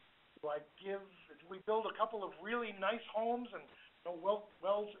 Do we build a couple of really nice homes and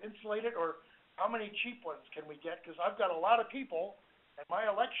wells insulated, or how many cheap ones can we get? Because I've got a lot of people, and my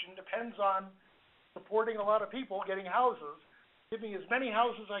election depends on supporting a lot of people getting houses. Give me as many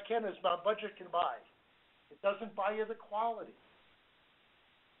houses I can as my budget can buy. It doesn't buy you the quality.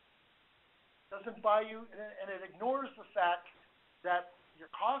 It doesn't buy you, and it ignores the fact that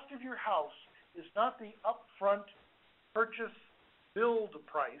your cost of your house is not the upfront purchase build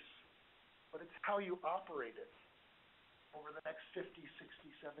price, but it's how you operate it over the next 50, 60,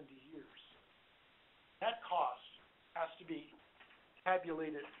 70 years. That cost has to be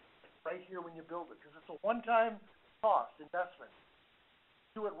tabulated right here when you build it, because it's a one-time cost investment.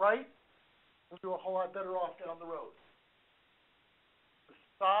 Do it right, we'll do a whole lot better off down the road. The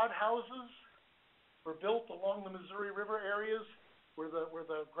sod houses were built along the Missouri River areas where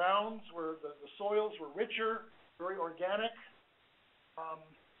the grounds, where the soils were richer, very organic.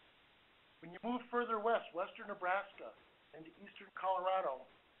 When you move further west, western Nebraska into eastern Colorado,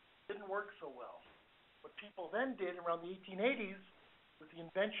 it didn't work so well. What people then did around the 1880s, with the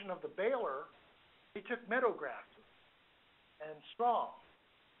invention of the baler, they took meadow grasses and straw.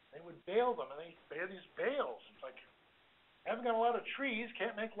 They would bale them, and they had these bales. It's like, haven't got a lot of trees,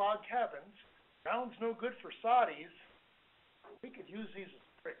 can't make log cabins, ground's no good for soddies. We could use these as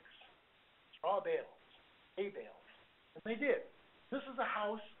bricks, straw bales, hay bales. And they did. This is a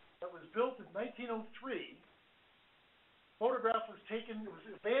house that was built in 1903. Photograph was taken, it was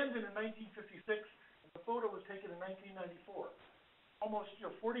abandoned in 1956, and the photo was taken in 1994. Almost,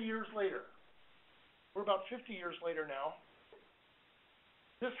 40 years later. We're about 50 years later now.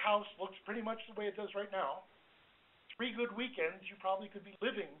 This house looks pretty much the way it does right now. 3 good weekends, you probably could be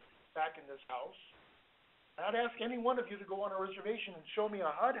living back in this house. I'd ask any one of you to go on a reservation and show me a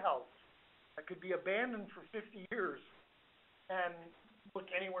HUD house that could be abandoned for 50 years and look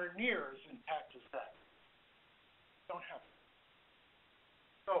anywhere near as intact as that. Don't have it.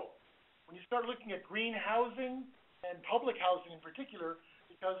 So, when you start looking at green housing and public housing in particular,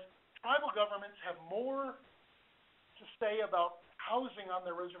 because tribal governments have more to say about housing on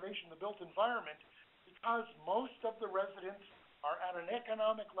their reservation, the built environment, because most of the residents are at an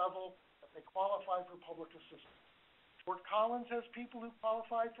economic level that they qualify for public assistance. Fort Collins has people who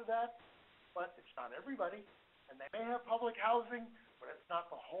qualify for that, but it's not everybody. And they may have public housing, but it's not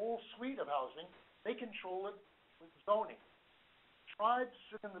the whole suite of housing. They control it with zoning. Tribes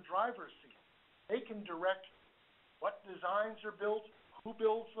sit in the driver's seat. They can direct what designs are built, who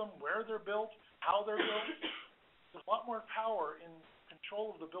builds them, where they're built, how they're built. There's a lot more power in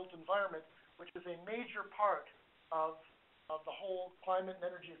control of the built environment, which is a major part of the whole climate and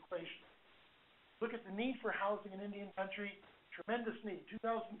energy equation. Look at the need for housing in Indian country, tremendous need.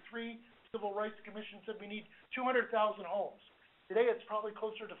 2003, Civil Rights Commission said we need 200,000 homes. Today it's probably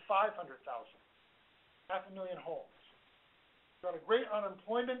closer to 500,000, 500,000 homes. We've got a great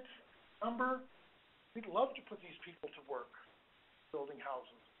unemployment number. We'd love to put these people to work building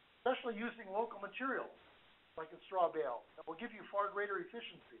houses, especially using local materials like a straw bale that will give you far greater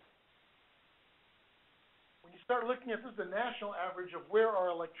efficiency. When you start looking at this, the national average of where our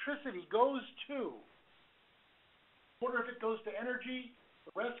electricity goes to, a quarter of it goes to energy,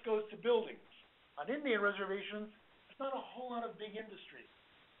 the rest goes to buildings. On Indian reservations, there's not a whole lot of big industry.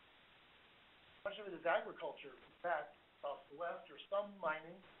 Much of it is agriculture, in fact, off the west, or some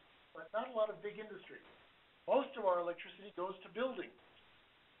mining, but not a lot of big industry. Most of our electricity goes to buildings,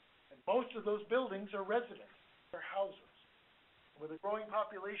 and most of those buildings are residents, they're houses. With a growing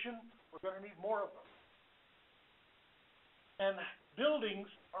population, we're going to need more of them. And buildings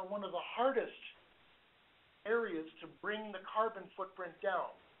are one of the hardest areas to bring the carbon footprint down.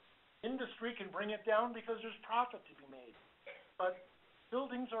 Industry can bring it down because there's profit to be made. But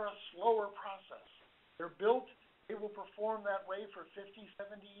buildings are a slower process. They're built, they will perform that way for 50,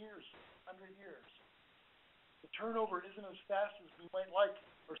 70 years, 100 years. The turnover isn't as fast as we might like,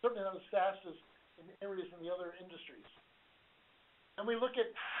 or certainly not as fast as in areas in the other industries. And we look at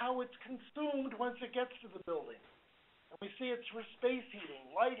how it's consumed once it gets to the building. And we see it's for space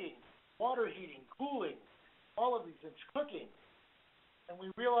heating, lighting, water heating, cooling, all of these things, cooking. And we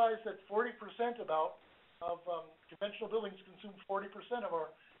realize that 40% of conventional buildings consume 40% of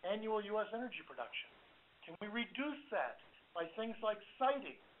our annual U.S. energy production. Can we reduce that by things like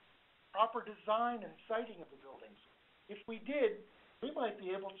siting, proper design and siting of the buildings? If we did, we might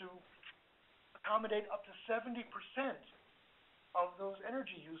be able to accommodate up to 70% of those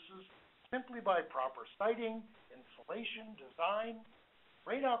energy uses simply by proper siting, insulation, design.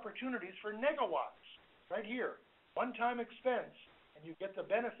 Great opportunities for negawatts right here. One-time expense, and you get the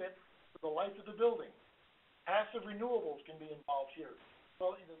benefit for the life of the building. Passive renewables can be involved here.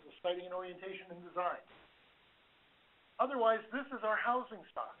 Well, the siting and orientation and design. Otherwise, this is our housing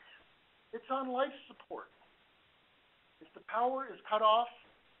stock. It's on life support. If the power is cut off,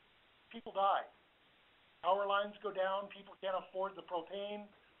 people die. Power lines go down, people can't afford the propane.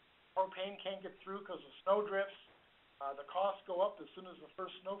 Propane can't get through because of snow drifts. The costs go up as soon as the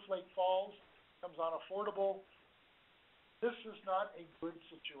first snowflake falls. It becomes unaffordable. This is not a good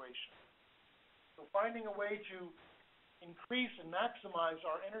situation. So finding a way to increase and maximize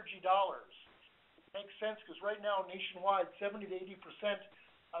our energy dollars makes sense, because right now nationwide 70 to 80%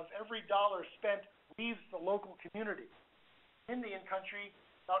 of every dollar spent leaves the local community. Indian country,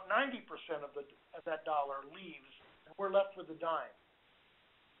 about 90% of that dollar leaves, and we're left with a dime.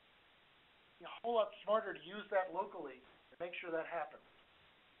 be a whole lot smarter to use that locally and make sure that happens.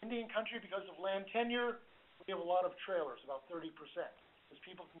 Indian country, because of land tenure, we have a lot of trailers, about 30%, because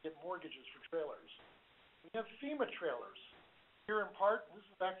people can get mortgages for trailers. We have FEMA trailers. Here in part, this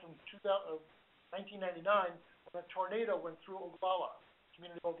is back from 1999, when a tornado went through Oglala,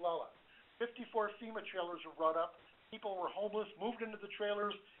 community of Oglala. 54 FEMA trailers were brought up. People were homeless, moved into the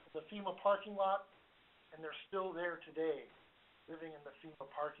trailers in the FEMA parking lot, and they're still there today, living in the FEMA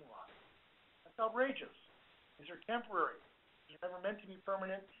parking lot. That's outrageous. These are temporary. They're never meant to be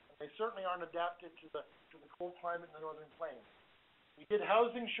permanent, and they certainly aren't adapted to the cold climate in the northern plains. We did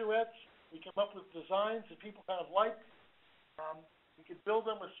housing charrettes. We came up with designs that people kind of liked. We could build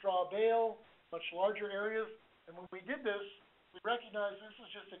them with straw bale, much larger areas, and when we did this, we recognized this is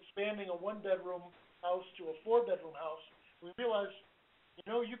just expanding a one-bedroom house to a four-bedroom house. We realized,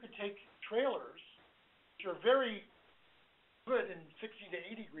 you could take trailers, which are very good in 60 to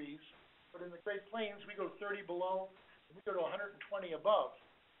 80 degrees, but in the Great Plains, we go 30 below, and we go to 120 above.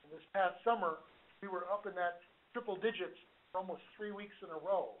 And this past summer, we were up in that triple digits for almost 3 weeks in a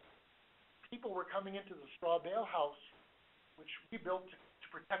row. People were coming into the straw bale house, which we built to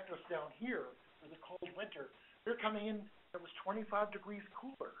protect us down here for the cold winter. They're coming in, it was 25 degrees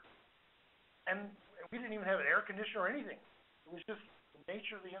cooler. And we didn't even have an air conditioner or anything. It was just the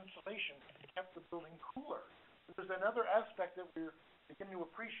nature of the insulation that kept the building cooler. So there's another aspect that we're beginning to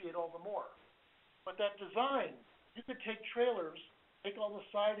appreciate all the more. But that design, you could take trailers, take all the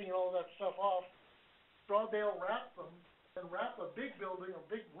siding and all that stuff off, straw bale wrap them, and wrap a big building, a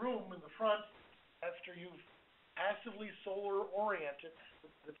big room in the front after you've passively solar oriented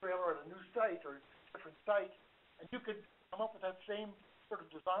the trailer at a new site or a different site, and you could come up with that same sort of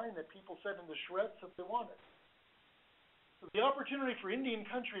design that people said in the charrettes that they wanted. So the opportunity for Indian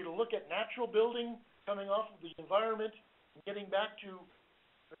country to look at natural building, coming off of the environment, and getting back to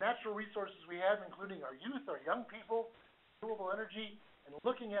the natural resources we have, including our youth, our young people, renewable energy, and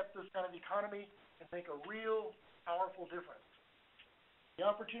looking at this kind of economy can make a real powerful difference. The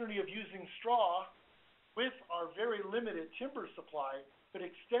opportunity of using straw with our very limited timber supply could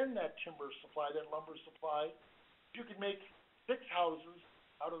extend that timber supply, that lumber supply. You could make 6 houses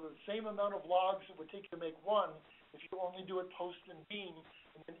out of the same amount of logs it would take to make one if you only do it post and beam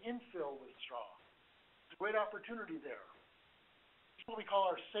and then infill with straw. There's a great opportunity there. This is what we call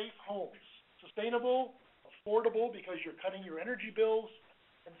our safe homes. Sustainable, affordable because you're cutting your energy bills,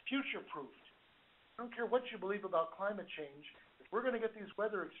 and future-proofed. I don't care what you believe about climate change. If we're going to get these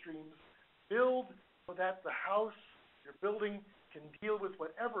weather extremes, build so that the house you're building can deal with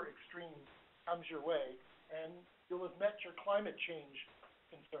whatever extreme comes your way, and you'll have met your climate change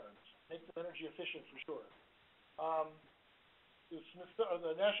concerns. Make them energy efficient for sure.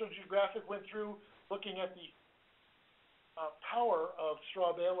 The National Geographic went through looking at the power of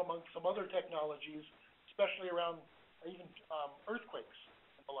straw bale among some other technologies, especially around even earthquakes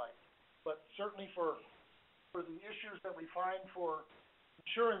and the like. But certainly for the issues that we find for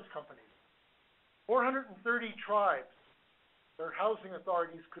insurance companies. 430 tribes, their housing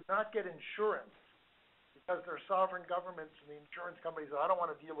authorities could not get insurance because their sovereign governments and the insurance companies said, I don't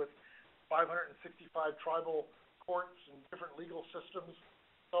want to deal with 565 tribal courts and different legal systems.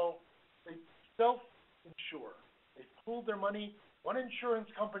 So they self-insure. They pooled their money, one insurance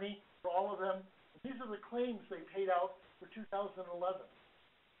company for all of them. And these are the claims they paid out for 2011.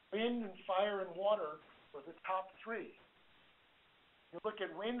 Wind and fire and water were the top 3. You look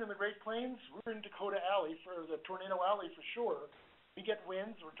at wind in the Great Plains, we're in Dakota Alley, for the Tornado Alley for sure. We get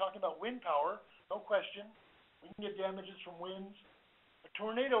winds, we're talking about wind power, no question. We can get damages from winds. A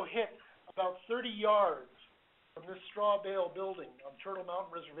tornado hit about 30 yards from this straw bale building on Turtle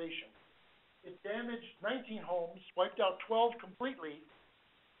Mountain Reservation. It damaged 19 homes, wiped out 12 completely.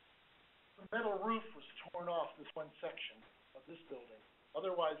 The metal roof was torn off this one section of this building.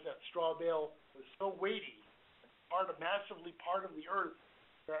 Otherwise, that straw bale was so weighty and massively part of the earth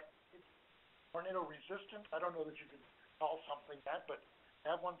that it's tornado resistant. I don't know that you could call something that, but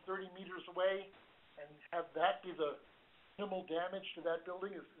have one 30 meters away and have that be the minimal damage to that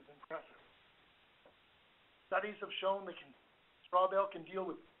building is impressive. Studies have shown that straw bale can deal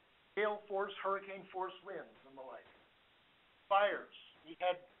with gale force, hurricane force winds and the like. Fires. We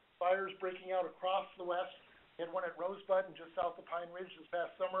had fires breaking out across the west. We had one at Rosebud and just south of Pine Ridge this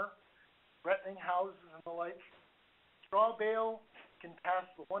past summer, threatening houses and the like. Straw bale can pass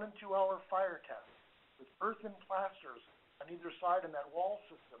the 1 and 2 hour fire test with earthen plasters on either side in that wall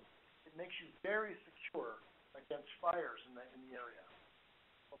system. It makes you very secure against fires in the area.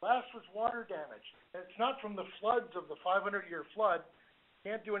 The last was water damage. And it's not from the floods of the 500-year flood.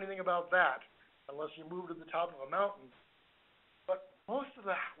 Can't do anything about that unless you move to the top of a mountain. But Most of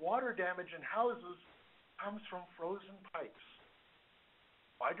the water damage in houses comes from frozen pipes.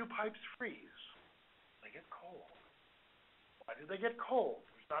 Why do pipes freeze? They get cold. Why do they get cold?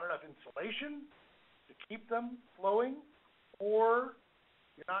 There's not enough insulation to keep them flowing, or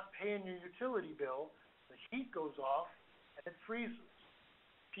you're not paying your utility bill, the heat goes off, and it freezes.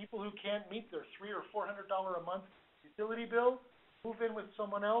 People who can't meet their $300 or $400 a month utility bill move in with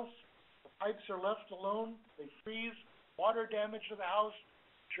someone else, the pipes are left alone, they freeze, water damage to the house,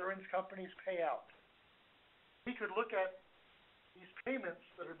 insurance companies pay out. We could look at these payments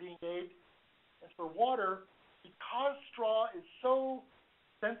that are being made, and for water, because straw is so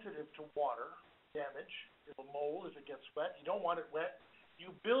sensitive to water damage, it'll mold as it gets wet, you don't want it wet,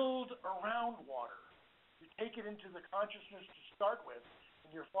 you build around water. You take it into the consciousness to start with,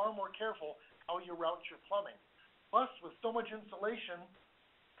 and you're far more careful how you route your plumbing. Plus, with so much insulation,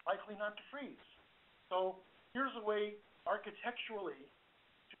 it's likely not to freeze. So here's a way architecturally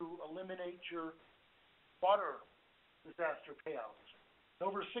to eliminate your water disaster payouts.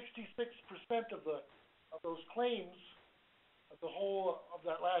 Over 66% of those claims of the whole of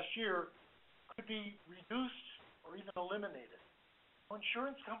that last year could be reduced or even eliminated. Well,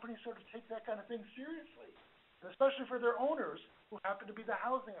 insurance companies sort of take that kind of thing seriously, and especially for their owners who happen to be the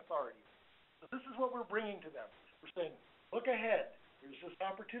housing authorities. So this is what we're bringing to them. We're saying, look ahead. There's this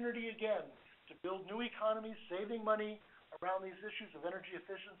opportunity again to build new economies, saving money around these issues of energy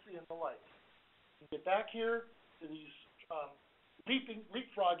efficiency and the like. We get back here to these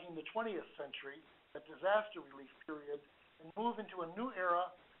leapfrogging the 20th century, that disaster relief period, and move into a new era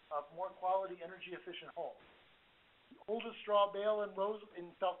of more quality energy efficient homes. The oldest straw bale in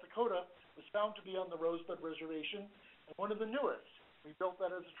South Dakota was found to be on the Rosebud Reservation, and one of the newest. We built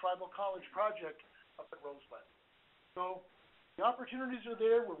that as a tribal college project up at Rosebud. So the opportunities are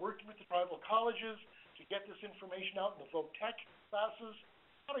there. We're working with the tribal colleges to get this information out in the voc tech classes.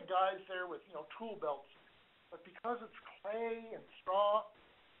 A lot of guys there with tool belts, but because it's clay and straw,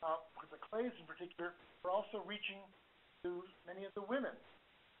 with the clays in particular, we're also reaching to many of the women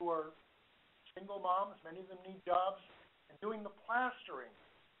who are single moms. Many of them need jobs, and doing the plastering.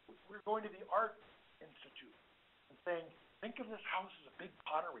 We're going to the Art Institute and saying, think of this house as a big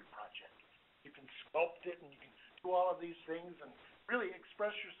pottery project. You can sculpt it and you can do all of these things and really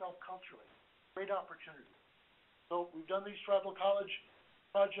express yourself culturally. Great opportunity. So we've done these tribal college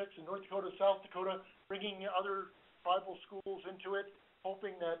projects in North Dakota, South Dakota, bringing other tribal schools into it,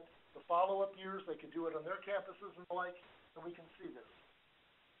 hoping that the follow-up years they could do it on their campuses and the like, and we can see this.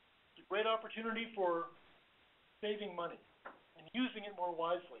 It's a great opportunity for saving money and using it more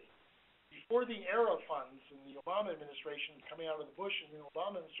wisely. Before the ERA funds in the Obama administration, coming out of the Bush and the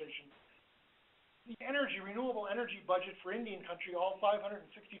Obama administration, the renewable energy budget for Indian country, all 565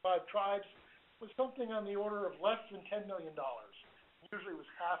 tribes, was something on the order of less than $10 million. Usually it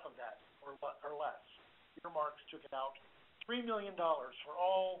was half of that or less. Earmarks took it out. $3 million for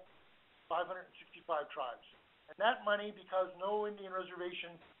all 565 tribes. And that money, because no Indian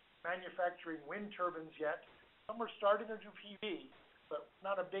reservation manufacturing wind turbines yet, some are starting to do PV, but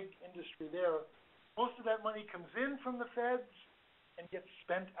not a big industry there. Most of that money comes in from the feds and gets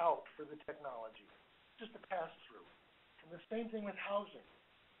spent out for the technology. Just a pass-through. And the same thing with housing.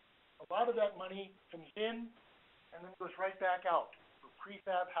 A lot of that money comes in and then goes right back out for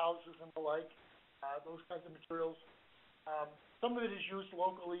prefab houses and the like, those kinds of materials. Some of it is used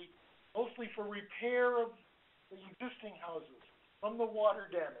locally, mostly for repair of the existing houses, from the water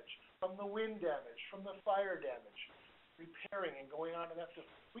damage, from the wind damage, from the fire damage, repairing and going on and that stuff.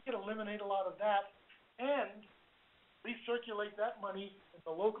 We could eliminate a lot of that and recirculate that money in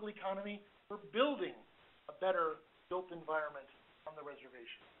the local economy for building a better built environment on the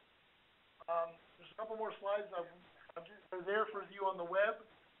reservation. There's a couple more slides. They're there for you on the web,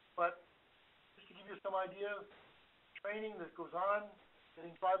 but just to give you some idea of training that goes on,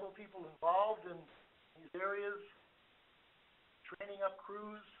 getting tribal people involved in these areas, training up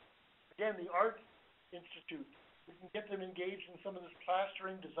crews. Again, the Art Institute, we can get them engaged in some of this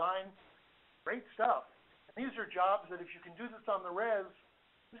plastering design. Great stuff. And these are jobs that if you can do this on the res,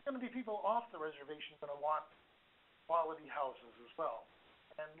 there's going to be people off the reservation going to want quality houses as well.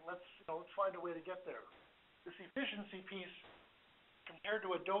 And let's find a way to get there. This efficiency piece compared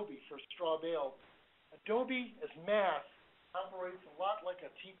to Adobe for straw bale. Adobe as mass operates a lot like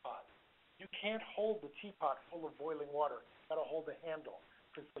a teapot. You can't hold the teapot full of boiling water. You've got to hold the handle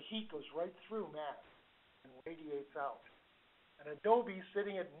because the heat goes right through mass and radiates out. And Adobe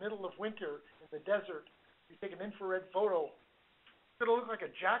sitting at middle of winter in the desert, you take an infrared photo, it's going to look like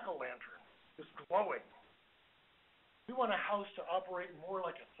a jack-o'-lantern, just glowing. We want a house to operate more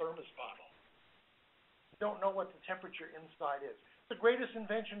like a thermos bottle. You don't know what the temperature inside is. the greatest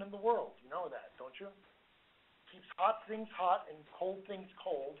invention in the world. You know that, don't you? Keeps hot things hot and cold things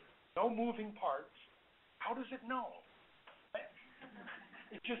cold. No moving parts. How does it know?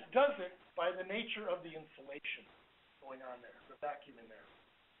 It just does it by the nature of the insulation going on there, the vacuum in there.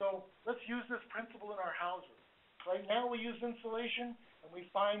 So let's use this principle in our houses. Right now we use insulation, and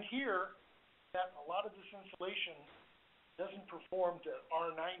we find here that a lot of this insulation doesn't perform to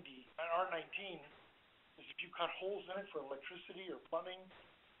R90 and R19, because if you cut holes in it for electricity or plumbing,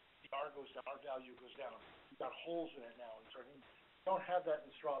 the R goes down, R value goes down. You've got holes in it now. You don't have that in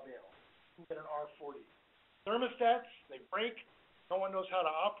straw bale. You can get an R40. Thermostats, they break. No one knows how to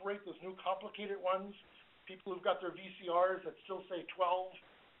operate those new complicated ones. People who've got their VCRs that still say 12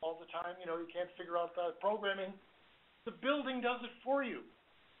 all the time, you can't figure out the programming. The building does it for you.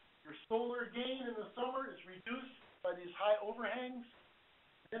 Your solar gain in the summer is reduced by these high overhangs.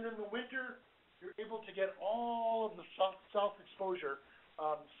 Then in the winter, you're able to get all of the south exposure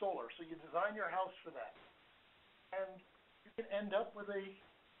solar. So you design your house for that. And you can end up with a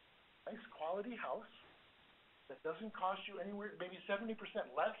nice quality house that doesn't cost you anywhere, maybe 70%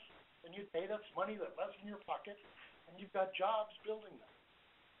 less than you'd pay. That's money that's less in your pocket, and you've got jobs building them.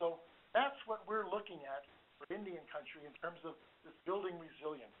 So that's what we're looking at for Indian country in terms of this building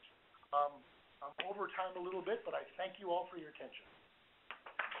resilience. I'm over time a little bit, but I thank you all for your attention.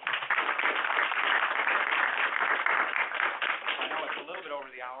 I know it's a little bit over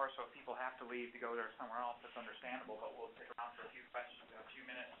the hour, so if people have to leave to go there somewhere else, that's understandable, but we'll stick around for a few questions, a few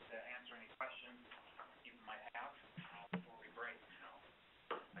minutes to answer any questions you might have before we break. So,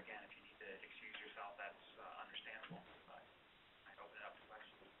 again, if you need to excuse yourself, that's understandable, but I open it up to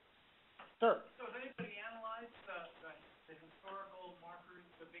questions. Sir. So has anybody analyzed the historical markers,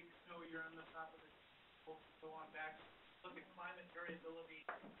 the big snow year on the top of the go on back, look at climate variability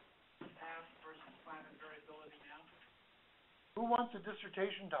past versus climate variability now? Who wants a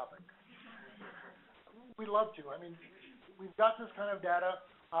dissertation topic? We'd love to. I mean, we've got this kind of data.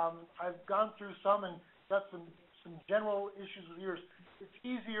 I've gone through some and got some general issues with years. It's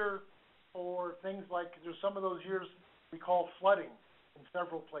easier for things like, there's some of those years we call flooding in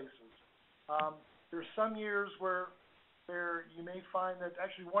several places. There's some years where you may find that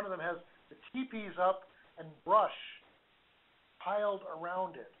actually one of them has the teepees up and brush piled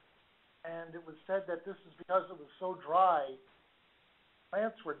around it. And it was said that this is because it was so dry,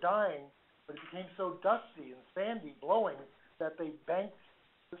 plants were dying, but it became so dusty and sandy, blowing, that they banked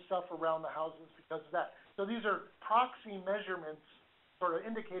the stuff around the houses because of that. So these are proxy measurements, sort of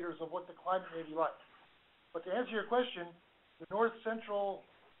indicators of what the climate may be like. But to answer your question, the North Central,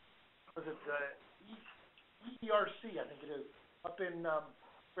 was it ERC, I think it is, up in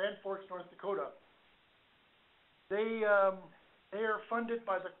Grand Forks, North Dakota, they are funded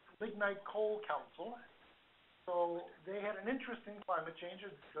by the Lignite Coal Council. So they had an interest in climate change,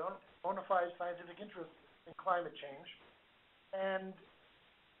 a bona fide scientific interest in climate change. And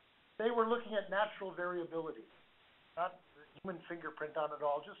they were looking at natural variability, not the human fingerprint on it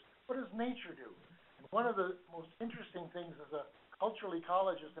all, just what does nature do? And one of the most interesting things as a cultural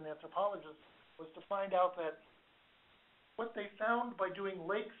ecologist and anthropologist was to find out that what they found by doing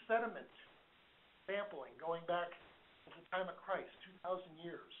lake sediment sampling, going back to the time of Christ, 2,000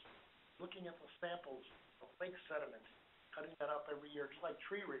 years, looking at the samples of lake sediment, cutting that up every year, just like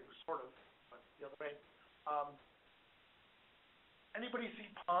tree rings, sort of, but the other way. Anybody see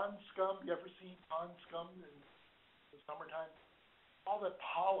pond scum? You ever see pond scum in the summertime? All the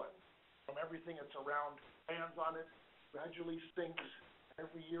pollen from everything that's around lands on it gradually sinks.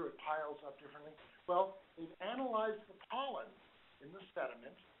 Every year it piles up differently. Well, they've analyzed the pollen in the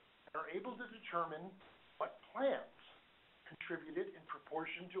sediment and are able to determine what plants contributed in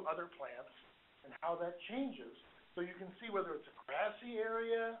proportion to other plants and how that changes. So you can see whether it's a grassy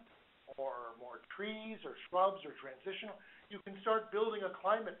area or more trees or shrubs or transitional. You can start building a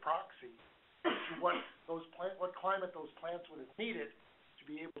climate proxy to what climate those plants would have needed to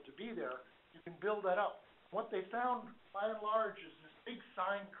be able to be there. You can build that up. What they found, by and large, is this big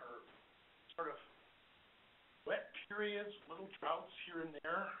sine curve, sort of wet periods, little droughts here and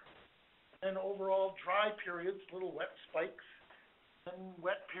there, and overall dry periods, little wet spikes, then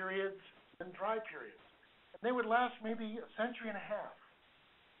wet periods, then dry periods. And they would last maybe a century and a half.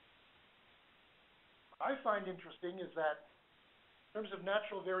 What I find interesting is that in terms of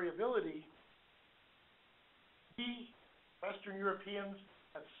natural variability, we, Western Europeans,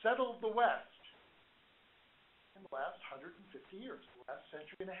 have settled the West in the last 150 years, the last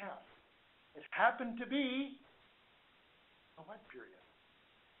century and a half. It happened to be a wet period.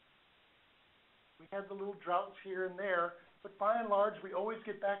 We had the little droughts here and there, but by and large, we always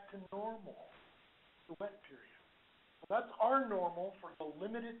get back to normal, the wet period. That's our normal for the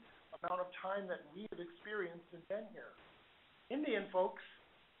limited amount of time that we have experienced and been here. Indian folks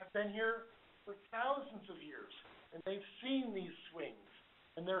have been here for thousands of years, and they've seen these swings,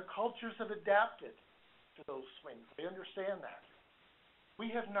 and their cultures have adapted to those swings. They understand that. We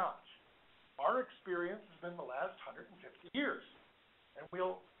have not. Our experience has been the last 150 years, and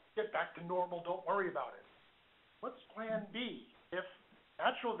we'll get back to normal, don't worry about it. What's plan B if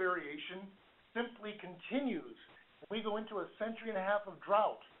natural variation simply continues and we go into a century and a half of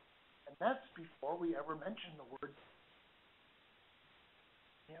drought? And that's before we ever mention the word.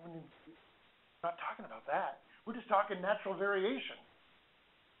 We're not talking about that. We're just talking natural variation.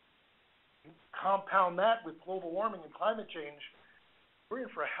 You compound that with global warming and climate change, we're in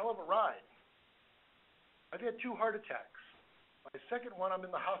for a hell of a ride. I've had 2 heart attacks. My second one, I'm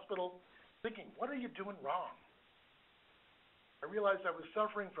in the hospital thinking, what are you doing wrong? I realized I was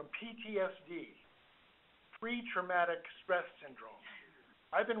suffering from PTSD, pre-traumatic stress syndrome.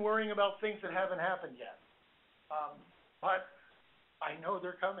 I've been worrying about things that haven't happened yet. But I know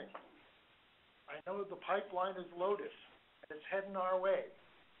they're coming. I know the pipeline is loaded, and it's heading our way.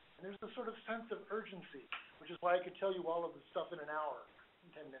 And there's a sort of sense of urgency, which is why I could tell you all of this stuff in an hour, in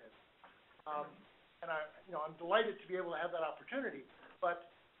 10 minutes. And I'm delighted to be able to have that opportunity,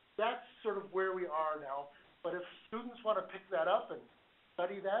 but that's sort of where we are now. But if students want to pick that up and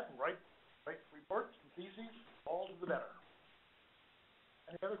study that and write reports and theses, all the better.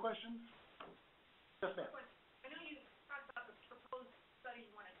 Any other questions? Yes, ma'am. I know you talked about the proposed study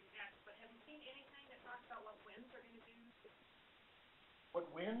you want to do next, but have you seen anything that talks about what winds are going to do? What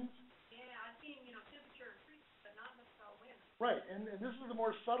winds? Yeah, I've seen, temperature increase, but not necessarily winds. Right, and this is the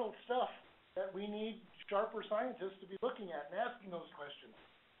more subtle stuff that we need sharper scientists to be looking at and asking those questions.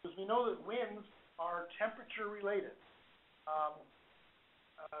 Because we know that winds are temperature related.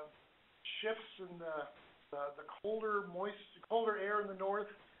 Shifts in the colder air in the north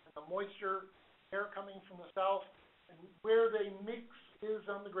and the moisture air coming from the south, and where they mix is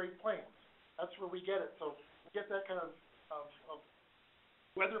on the Great Plains. That's where we get it. So we get that kind of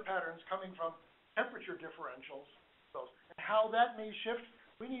weather patterns coming from temperature differentials. And how that may shift,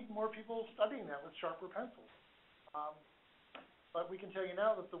 we need more people studying that with sharper pencils. But we can tell you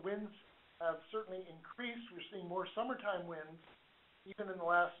now that the winds have certainly increased. We're seeing more summertime winds, even in the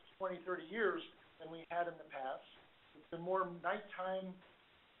last 20, 30 years, than we had in the past. It's been more nighttime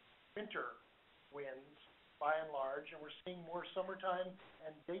winter winds, by and large, and we're seeing more summertime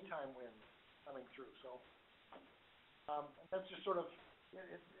and daytime winds coming through. So that's just sort of,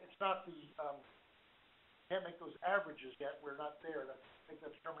 it's not the, can't make those averages yet. We're not there to make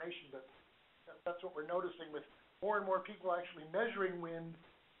that determination, but that's what we're noticing with more and more people actually measuring wind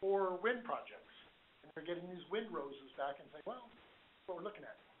for wind projects. And they're getting these wind roses back and saying, well, that's what we're looking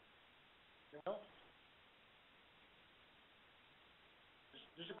at. Anything else?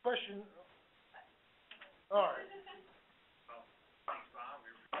 There's a question. All right. Well, thanks, Bob.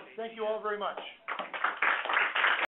 Thank you all very much.